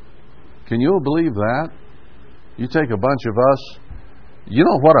 Can you believe that? You take a bunch of us. You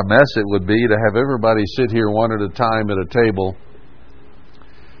know what a mess it would be to have everybody sit here one at a time at a table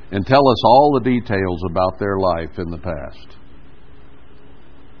and tell us all the details about their life in the past.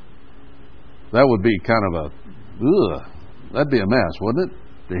 That would be kind of that'd be a mess, wouldn't it?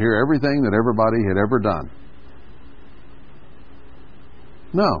 To hear everything that everybody had ever done.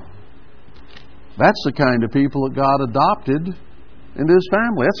 No. That's the kind of people that God adopted into His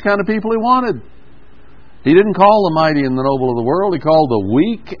family. That's the kind of people He wanted. He didn't call the mighty and the noble of the world. He called the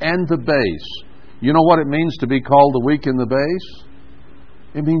weak and the base. You know what it means to be called the weak and the base?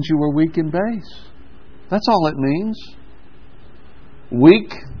 It means you were weak and base. That's all it means.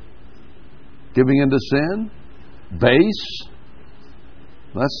 Weak, giving into sin. Base,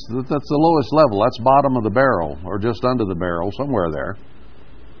 that's the lowest level. That's bottom of the barrel, or just under the barrel, somewhere there,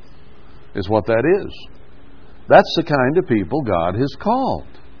 is what that is. That's the kind of people God has called,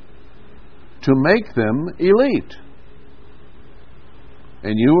 to make them elite.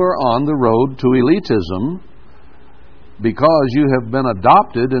 And you are on the road to elitism because you have been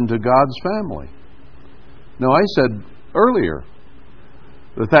adopted into God's family. Now, I said earlier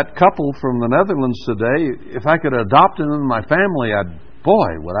that couple from the Netherlands today, if I could adopt them into my family, I'd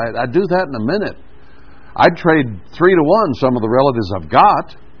do that in a minute. I'd trade 3-to-1 some of the relatives I've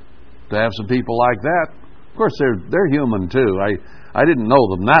got to have some people like that. Of course, they're human too. I didn't know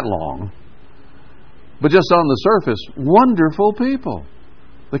them that long. But just on the surface, wonderful people.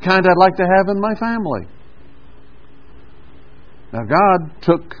 The kind I'd like to have in my family. Now, God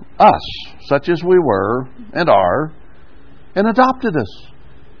took us, such as we were and are, and adopted us.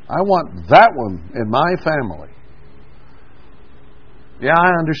 I want that one in my family. Yeah,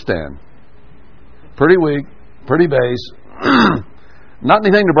 I understand. Pretty weak, pretty base. Not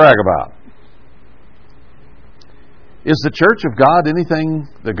anything to brag about. Is the church of God anything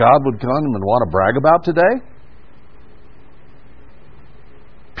that God would come and want to brag about today?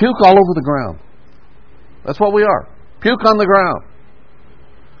 Puke all over the ground. That's what we are. Puke on the ground.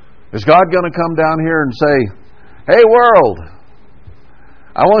 Is God going to come down here and say, "Hey world,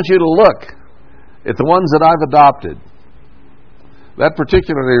 I want you to look at the ones that I've adopted. That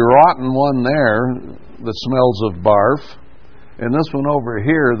particularly rotten one there that smells of barf, and this one over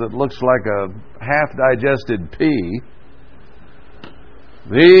here that looks like a half-digested pea,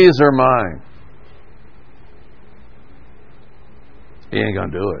 these are mine." He ain't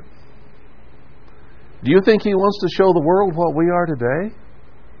going to do it. Do you think He wants to show the world what we are today?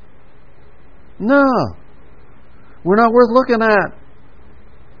 No. We're not worth looking at.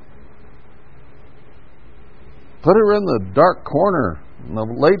 Put her in the dark corner, in the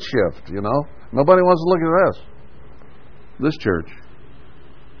late shift, you know. Nobody wants to look at this church.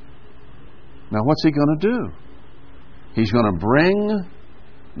 Now, what's He going to do? He's going to bring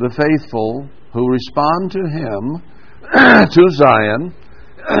the faithful who respond to Him to Zion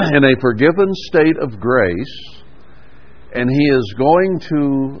in a forgiven state of grace, and He is going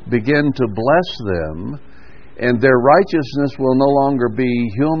to begin to bless them, and their righteousness will no longer be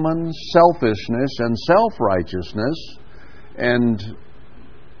human selfishness and self-righteousness and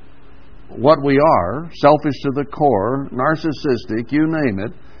what we are, selfish to the core, narcissistic, you name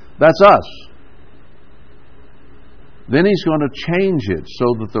it, that's us. Then He's going to change it so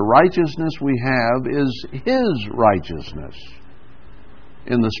that the righteousness we have is His righteousness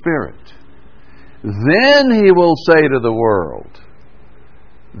in the Spirit. Then He will say to the world,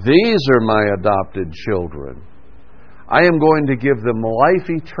 these are my adopted children. I am going to give them life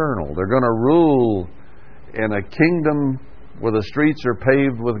eternal. They're going to rule in a kingdom where the streets are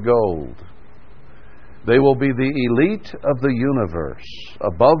paved with gold. They will be the elite of the universe,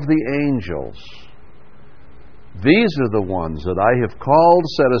 above the angels. These are the ones that I have called,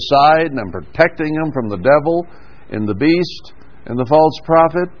 set aside, and I'm protecting them from the devil and the beast and the false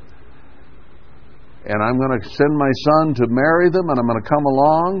prophet. And I'm going to send my Son to marry them, and I'm going to come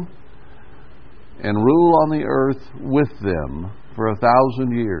along and rule on the earth with them for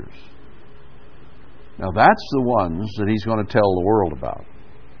 1,000 years. Now that's the ones that He's going to tell the world about.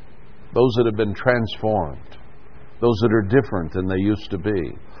 Those that have been transformed. Those that are different than they used to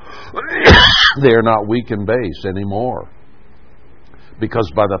be. They are not weak and base anymore. Because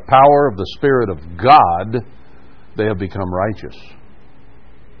by the power of the Spirit of God, they have become righteous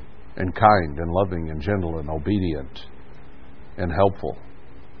and kind and loving and gentle and obedient and helpful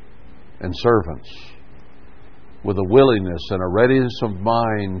and servants, with a willingness and a readiness of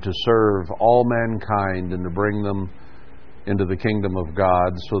mind to serve all mankind and to bring them into the kingdom of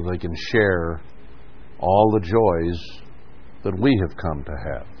God so they can share all the joys that we have come to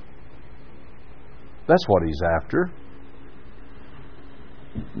have. That's what He's after.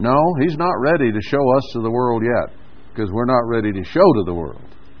 No, He's not ready to show us to the world yet, because we're not ready to show to the world.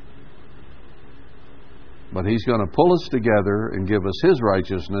 But He's going to pull us together and give us His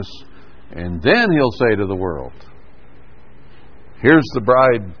righteousness, and then He'll say to the world, here's the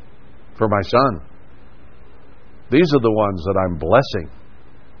bride for my Son. These are the ones that I'm blessing.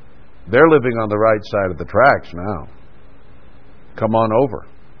 They're living on the right side of the tracks now. Come on over.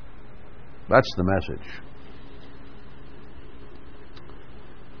 That's the message.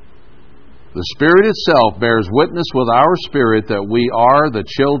 The Spirit itself bears witness with our spirit that we are the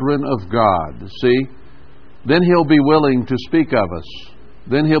children of God. See? Then He'll be willing to speak of us.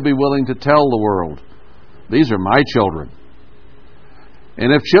 Then He'll be willing to tell the world, these are my children.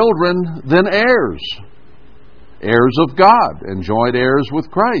 And if children, then heirs. Heirs of God, and joint heirs with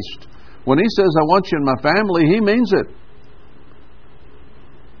Christ. When He says, I want you in my family, He means it.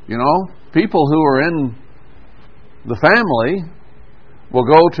 You know, people who are in the family will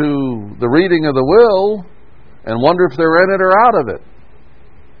go to the reading of the will and wonder if they're in it or out of it,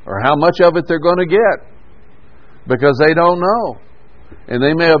 or how much of it they're going to get, because they don't know. And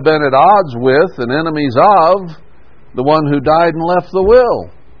they may have been at odds with and enemies of the one who died and left the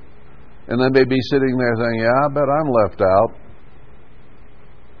will. And they may be sitting there thinking, yeah, I bet I'm left out.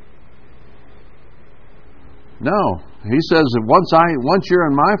 No. He says that once you're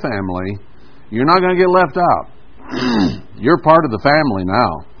in my family, you're not going to get left out. You're part of the family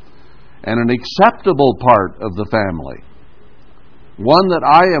now. And an acceptable part of the family. One that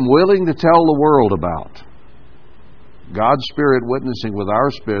I am willing to tell the world about. God's Spirit witnessing with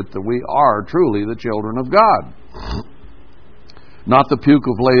our spirit that we are truly the children of God. Not the puke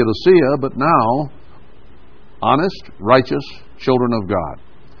of Laodicea, but now honest, righteous children of God.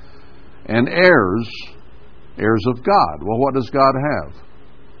 And heirs of God. Well, what does God have?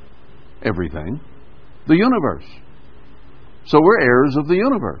 Everything. The universe. So we're heirs of the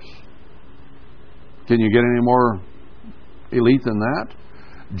universe. Can you get any more elite than that?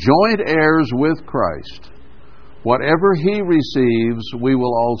 Joint heirs with Christ. Whatever He receives, we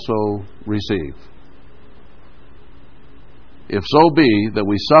will also receive. If so be that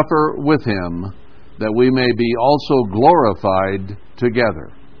we suffer with Him, that we may be also glorified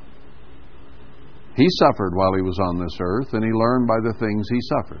together. He suffered while He was on this earth, and He learned by the things He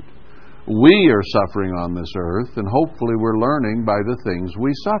suffered. We are suffering on this earth, and hopefully we're learning by the things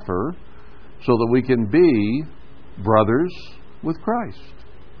we suffer, so that we can be brothers with Christ.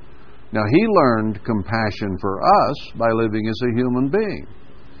 Now, He learned compassion for us by living as a human being.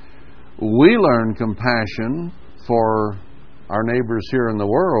 We learn compassion for our neighbors here in the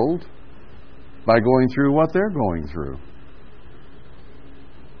world by going through what they're going through.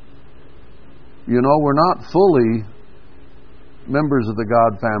 You know, we're not fully members of the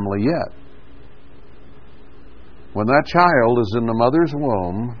God family yet. When that child is in the mother's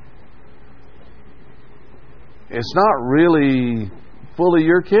womb, it's not really fully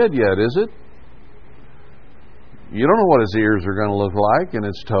your kid yet, is it? You don't know what his ears are going to look like and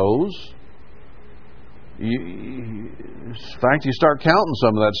his toes. In fact, you start counting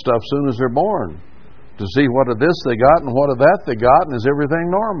some of that stuff as soon as they're born to see what of this they got and what of that they got, and is everything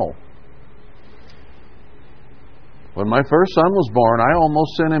normal? When my first son was born, I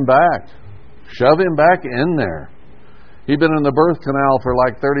almost sent him back. Shove him back in there. He'd been in the birth canal for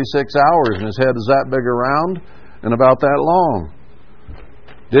like 36 hours, and his head is that big around and about that long.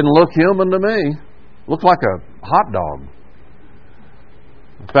 Didn't look human to me. Looked like a hot dog.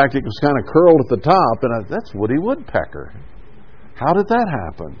 In fact, it was kind of curled at the top, and that's Woody Woodpecker. How did that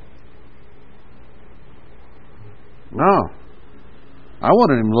happen? No. I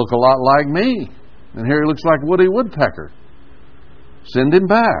wanted him to look a lot like me. And here he looks like Woody Woodpecker. Send him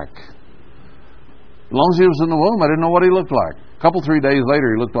back. As long as he was in the womb, I didn't know what he looked like. A couple, 3 days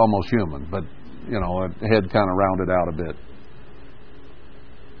later, he looked almost human. But, head kind of rounded out a bit.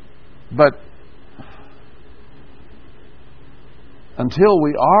 But until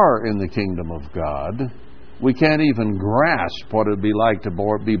we are in the kingdom of God, we can't even grasp what it would be like to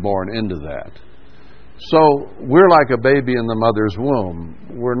be born into that. So we're like a baby in the mother's womb.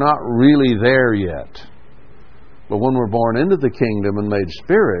 We're not really there yet. But when we're born into the kingdom and made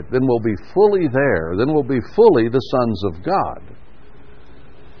spirit, then we'll be fully there. Then we'll be fully the sons of God.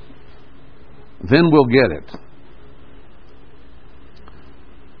 Then we'll get it.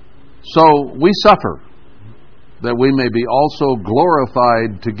 So we suffer, that we may be also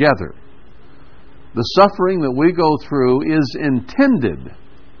glorified together. The suffering that we go through is intended.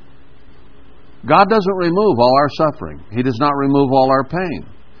 God doesn't remove all our suffering. He does not remove all our pain.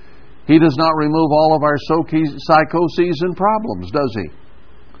 He does not remove all of our psychoses and problems, does He?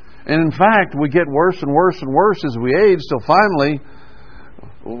 And in fact, we get worse and worse and worse as we age, till finally,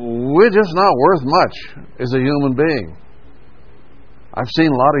 we're just not worth much as a human being. I've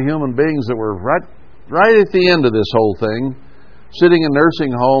seen a lot of human beings that were right at the end of this whole thing, sitting in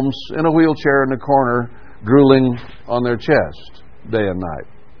nursing homes in a wheelchair in the corner, drooling on their chest day and night.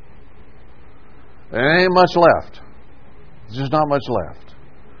 There ain't much left. There's just not much left.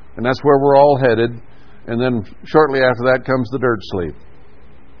 And that's where we're all headed. And then shortly after that comes the dirt sleep.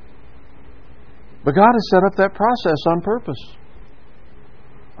 But God has set up that process on purpose.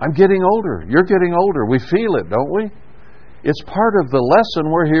 I'm getting older. You're getting older. We feel it, don't we? It's part of the lesson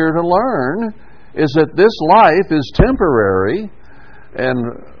we're here to learn, is that this life is temporary. And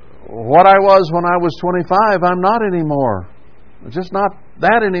what I was when I was 25, I'm not anymore. I'm just not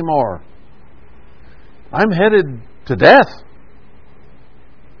that anymore. I'm headed to death.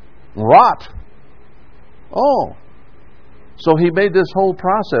 Rot. Oh. So He made this whole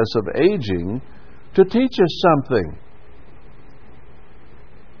process of aging to teach us something.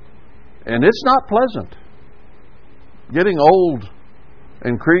 And it's not pleasant. Getting old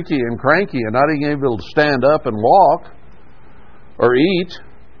and creaky and cranky and not being able to stand up and walk or eat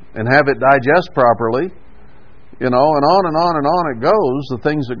and have it digest properly, and on and on and on it goes. The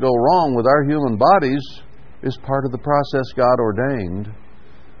things that go wrong with our human bodies is part of the process God ordained,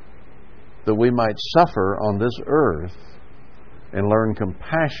 that we might suffer on this earth and learn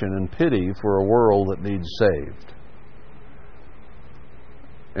compassion and pity for a world that needs saved,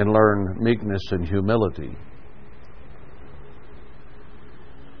 and learn meekness and humility.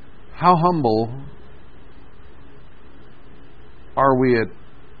 How humble are we at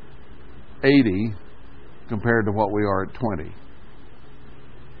 80 compared to what we are at 20?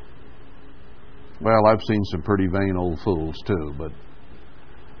 Well, I've seen some pretty vain old fools too,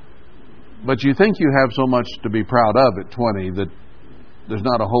 but you think you have so much to be proud of at 20 that there's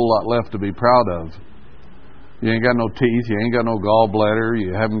not a whole lot left to be proud of. You ain't got no teeth, you ain't got no gallbladder,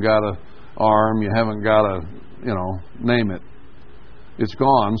 you haven't got an arm, you haven't got a, name it. It's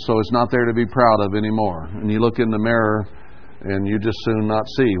gone, so it's not there to be proud of anymore. And you look in the mirror and you just soon not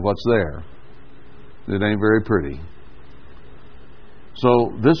see what's there. It ain't very pretty.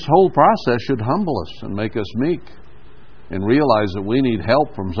 So this whole process should humble us and make us meek and realize that we need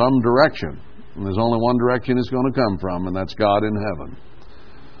help from some direction. And there's only one direction it's going to come from, and that's God in heaven.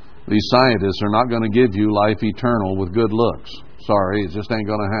 These scientists are not going to give you life eternal with good looks. Sorry, it just ain't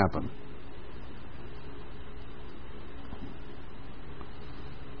going to happen.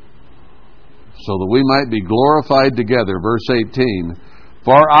 So that we might be glorified together. Verse 18,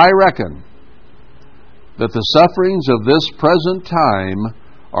 for I reckon that the sufferings of this present time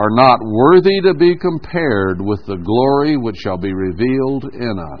are not worthy to be compared with the glory which shall be revealed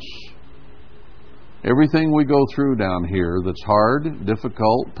in us. Everything we go through down here that's hard,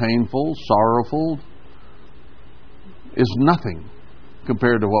 difficult, painful, sorrowful, is nothing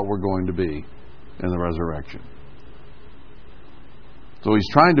compared to what we're going to be in the resurrection. So he's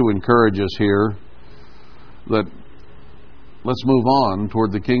trying to encourage us here that let's move on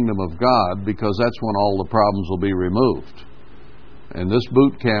toward the kingdom of God, because that's when all the problems will be removed. And this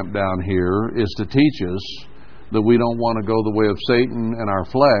boot camp down here is to teach us that we don't want to go the way of Satan and our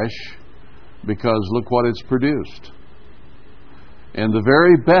flesh, because look what it's produced. and the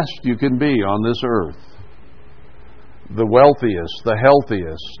very best you can be on this earth, the wealthiest, the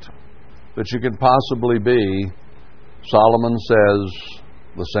healthiest that you can possibly be, Solomon says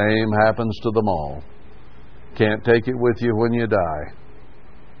the same happens to them all. Can't take it with you when you die.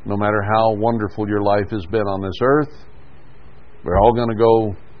 No matter how wonderful your life has been on this earth, we're all going to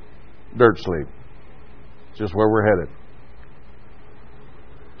go dirt sleep. It's just where we're headed.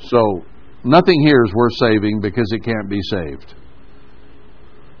 So, nothing here is worth saving because it can't be saved.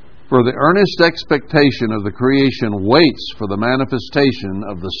 For the earnest expectation of the creation waits for the manifestation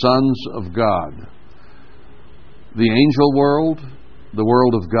of the sons of God. The angel world, the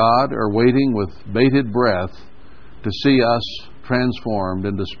world of God, are waiting with bated breath to see us transformed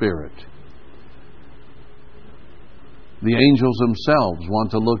into spirit. The angels themselves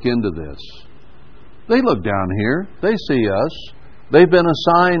want to look into this. They look down here. They see us. They've been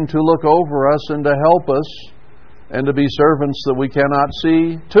assigned to look over us and to help us and to be servants that we cannot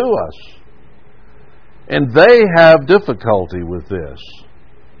see to us. And they have difficulty with this.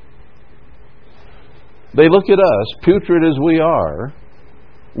 They look at us, putrid as we are,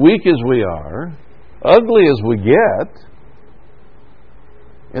 weak as we are, ugly as we get,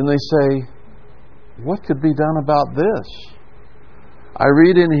 and they say, what could be done about this? I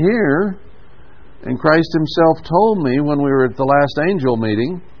read in here, and Christ Himself told me when we were at the last angel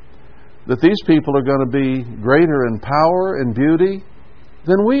meeting, that these people are going to be greater in power and beauty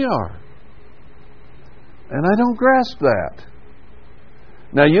than we are. And I don't grasp that.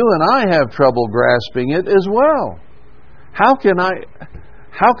 Now you and I have trouble grasping it as well. How could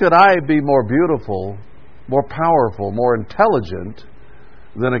I be more beautiful, more powerful, more intelligent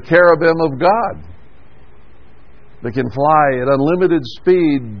than a cherubim of God that can fly at unlimited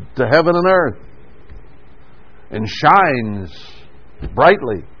speed to heaven and earth and shines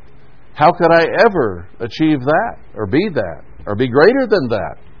brightly? How could I ever achieve that or be greater than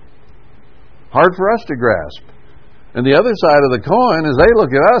that? Hard for us to grasp. And the other side of the coin is they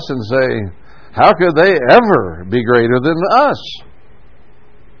look at us and say, how could they ever be greater than us?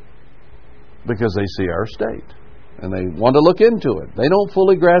 Because they see our state and they want to look into it. They don't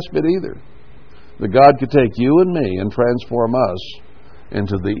fully grasp it either. That God could take you and me and transform us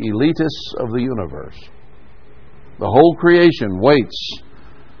into the elitists of the universe. The whole creation waits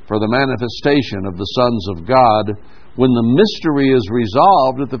for the manifestation of the sons of God when the mystery is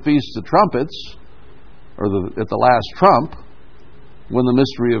resolved at the Feast of Trumpets, or at the last trump, when the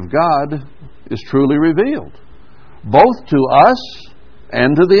mystery of God is truly revealed, both to us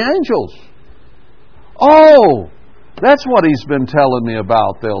and to the angels. Oh, that's what He's been telling me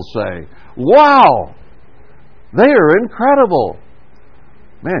about, they'll say. Wow, they are incredible.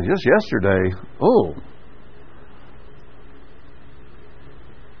 Man, just yesterday,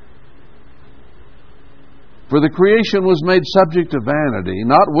 For the creation was made subject to vanity,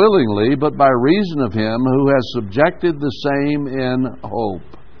 not willingly, but by reason of Him who has subjected the same in hope.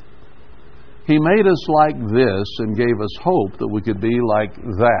 He made us like this and gave us hope that we could be like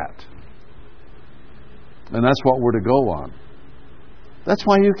that. And that's what we're to go on. That's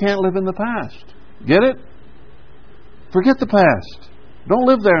why you can't live in the past. Get it? Forget the past. Don't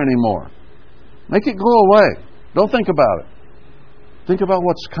live there anymore. Make it go away. Don't think about it. Think about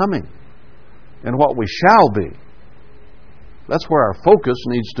what's coming and what we shall be. That's where our focus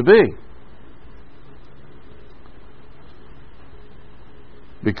needs to be.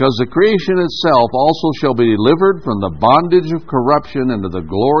 Because the creation itself also shall be delivered from the bondage of corruption into the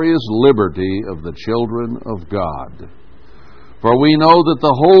glorious liberty of the children of God. For we know that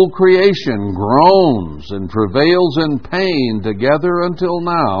the whole creation groans and travails in pain together until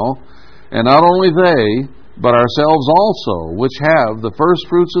now, and not only they, but ourselves also, which have the first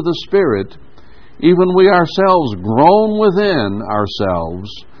fruits of the Spirit, even we ourselves groan within ourselves,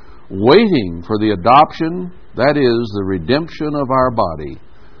 waiting for the adoption, that is, the redemption of our body.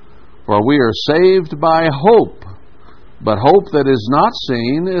 For we are saved by hope, but hope that is not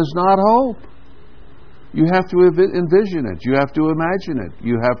seen is not hope. You have to envision it. You have to imagine it.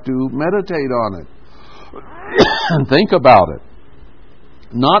 You have to meditate on it. And think about it.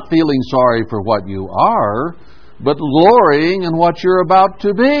 Not feeling sorry for what you are, but glorying in what you're about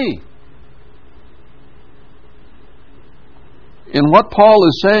to be. In what Paul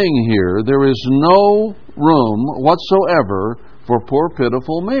is saying here, there is no room whatsoever for poor,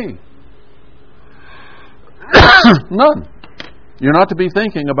 pitiful me. None. You're not to be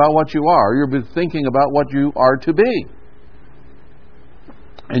thinking about what you are. You're to be thinking about what you are to be.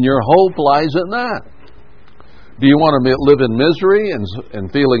 And your hope lies in that. Do you want to live in misery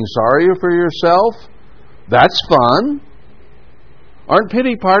and feeling sorry for yourself? That's fun. Aren't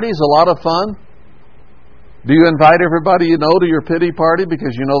pity parties a lot of fun? Do you invite everybody you know to your pity party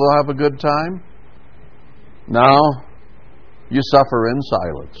because you know they'll have a good time? No. You suffer in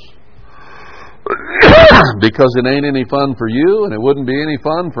silence. Because it ain't any fun for you, and it wouldn't be any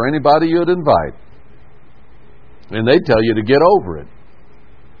fun for anybody you'd invite. And they tell you to get over it.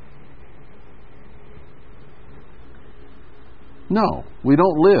 No, we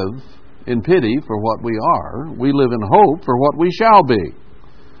don't live in pity for what we are. We live in hope for what we shall be.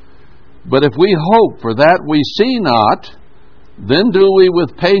 But if we hope for that we see not, then do we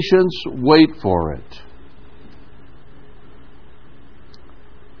with patience wait for it.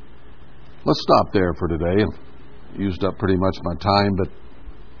 Let's stop there for today. I've used up pretty much my time, but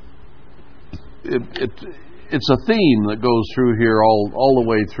it's a theme that goes through here all the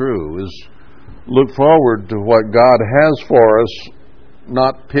way through, is look forward to what God has for us,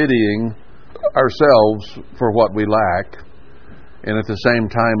 not pitying ourselves for what we lack, and at the same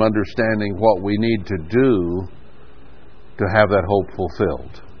time understanding what we need to do to have that hope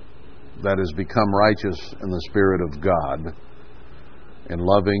fulfilled. That is, become righteous in the Spirit of God, and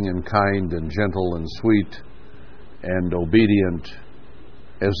loving and kind and gentle and sweet and obedient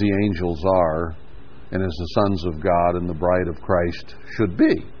as the angels are, and as the sons of God and the bride of Christ should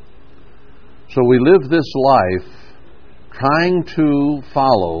be. So we live this life trying to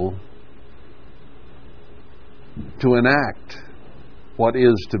follow, to enact what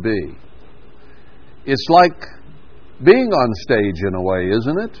is to be. It's like being on stage in a way,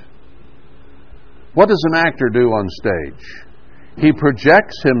 isn't it? What does an actor do on stage? He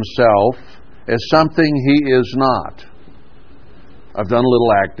projects himself as something he is not. I've done a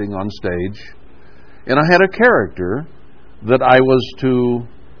little acting on stage, and I had a character that I was to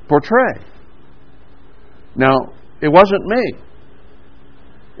portray. Now, it wasn't me.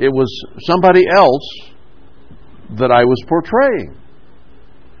 It was somebody else that I was portraying.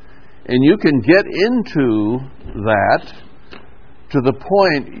 And you can get into that to the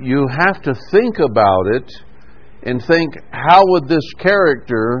point you have to think about it and think, how would this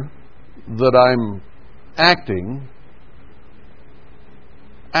character that I'm acting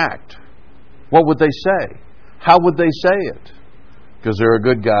act? What would they say? How would they say it? Because they're a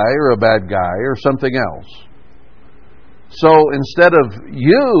good guy or a bad guy or something else. So instead of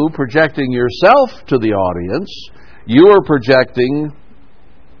you projecting yourself to the audience, you are projecting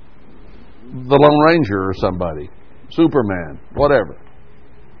the Lone Ranger or somebody, Superman, whatever.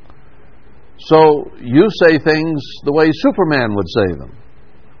 So you say things the way Superman would say them.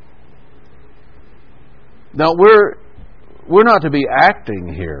 Now we're not to be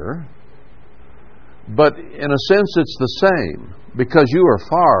acting here, but in a sense it's the same, because you are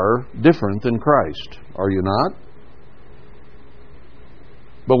far different than Christ, are you not?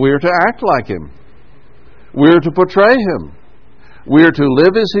 But we are to act like Him. We are to portray Him. We are to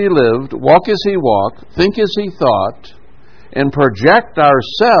live as He lived, walk as He walked, think as He thought, and project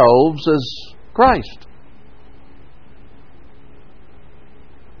ourselves as Christ.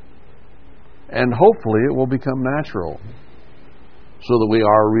 And hopefully it will become natural, so that we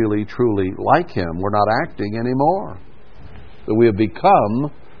are really, truly like Him. We're not acting anymore. That we have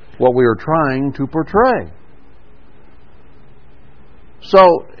become what we are trying to portray.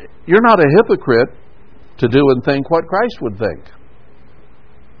 So, you're not a hypocrite to do and think what Christ would think.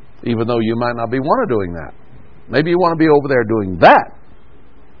 Even though you might not be one of doing that. Maybe you want to be over there doing that.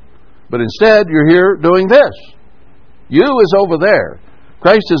 But instead, you're here doing this. You is over there.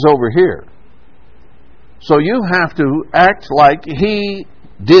 Christ is over here. So you have to act like He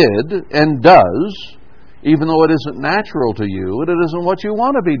did and does, even though it isn't natural to you and it isn't what you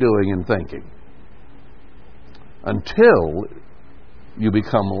want to be doing and thinking. Until you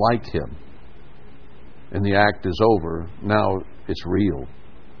become like Him. And the act is over. Now it's real.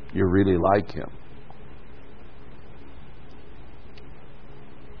 You're really like Him.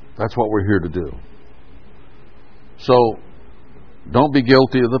 That's what we're here to do. So, don't be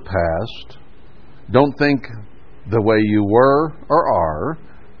guilty of the past. Don't think the way you were or are.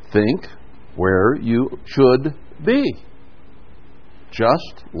 Think where you should be.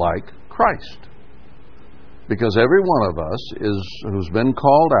 Just like Christ. Because every one of us who's been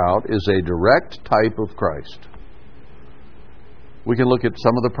called out is a direct type of Christ. We can look at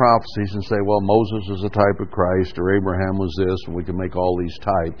some of the prophecies and say, well, Moses is a type of Christ, or Abraham was this, and we can make all these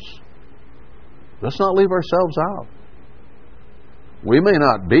types. Let's not leave ourselves out. We may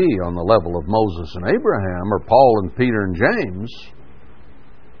not be on the level of Moses and Abraham, or Paul and Peter and James,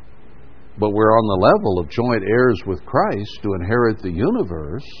 but we're on the level of joint heirs with Christ to inherit the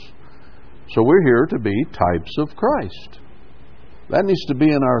universe. So we're here to be types of Christ. That needs to be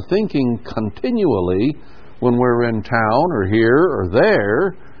in our thinking continually when we're in town or here or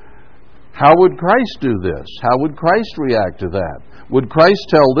there. How would Christ do this? How would Christ react to that? Would Christ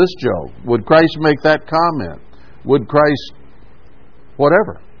tell this joke? Would Christ make that comment? Would Christ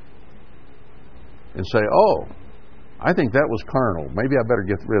whatever? And say, oh, I think that was carnal. Maybe I better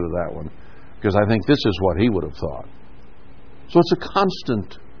get rid of that one because I think this is what he would have thought. So it's a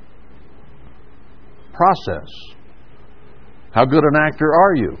constant process. How good an actor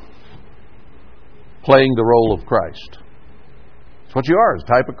are you? Playing the role of Christ. It's what you are, is a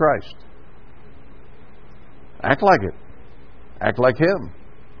type of Christ. Act like it. Act like Him.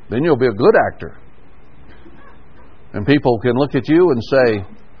 Then you'll be a good actor. And people can look at you and say,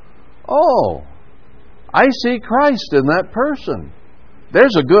 oh, I see Christ in that person.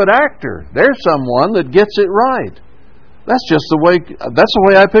 There's a good actor. There's someone that gets it right. That's the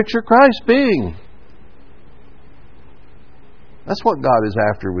way I picture Christ being. That's what God is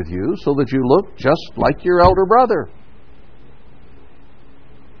after with you, so that you look just like your elder brother.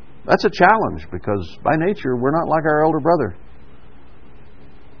 That's a challenge, because by nature, we're not like our elder brother.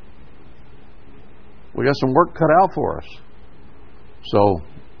 We got some work cut out for us. So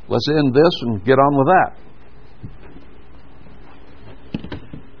let's end this and get on with that.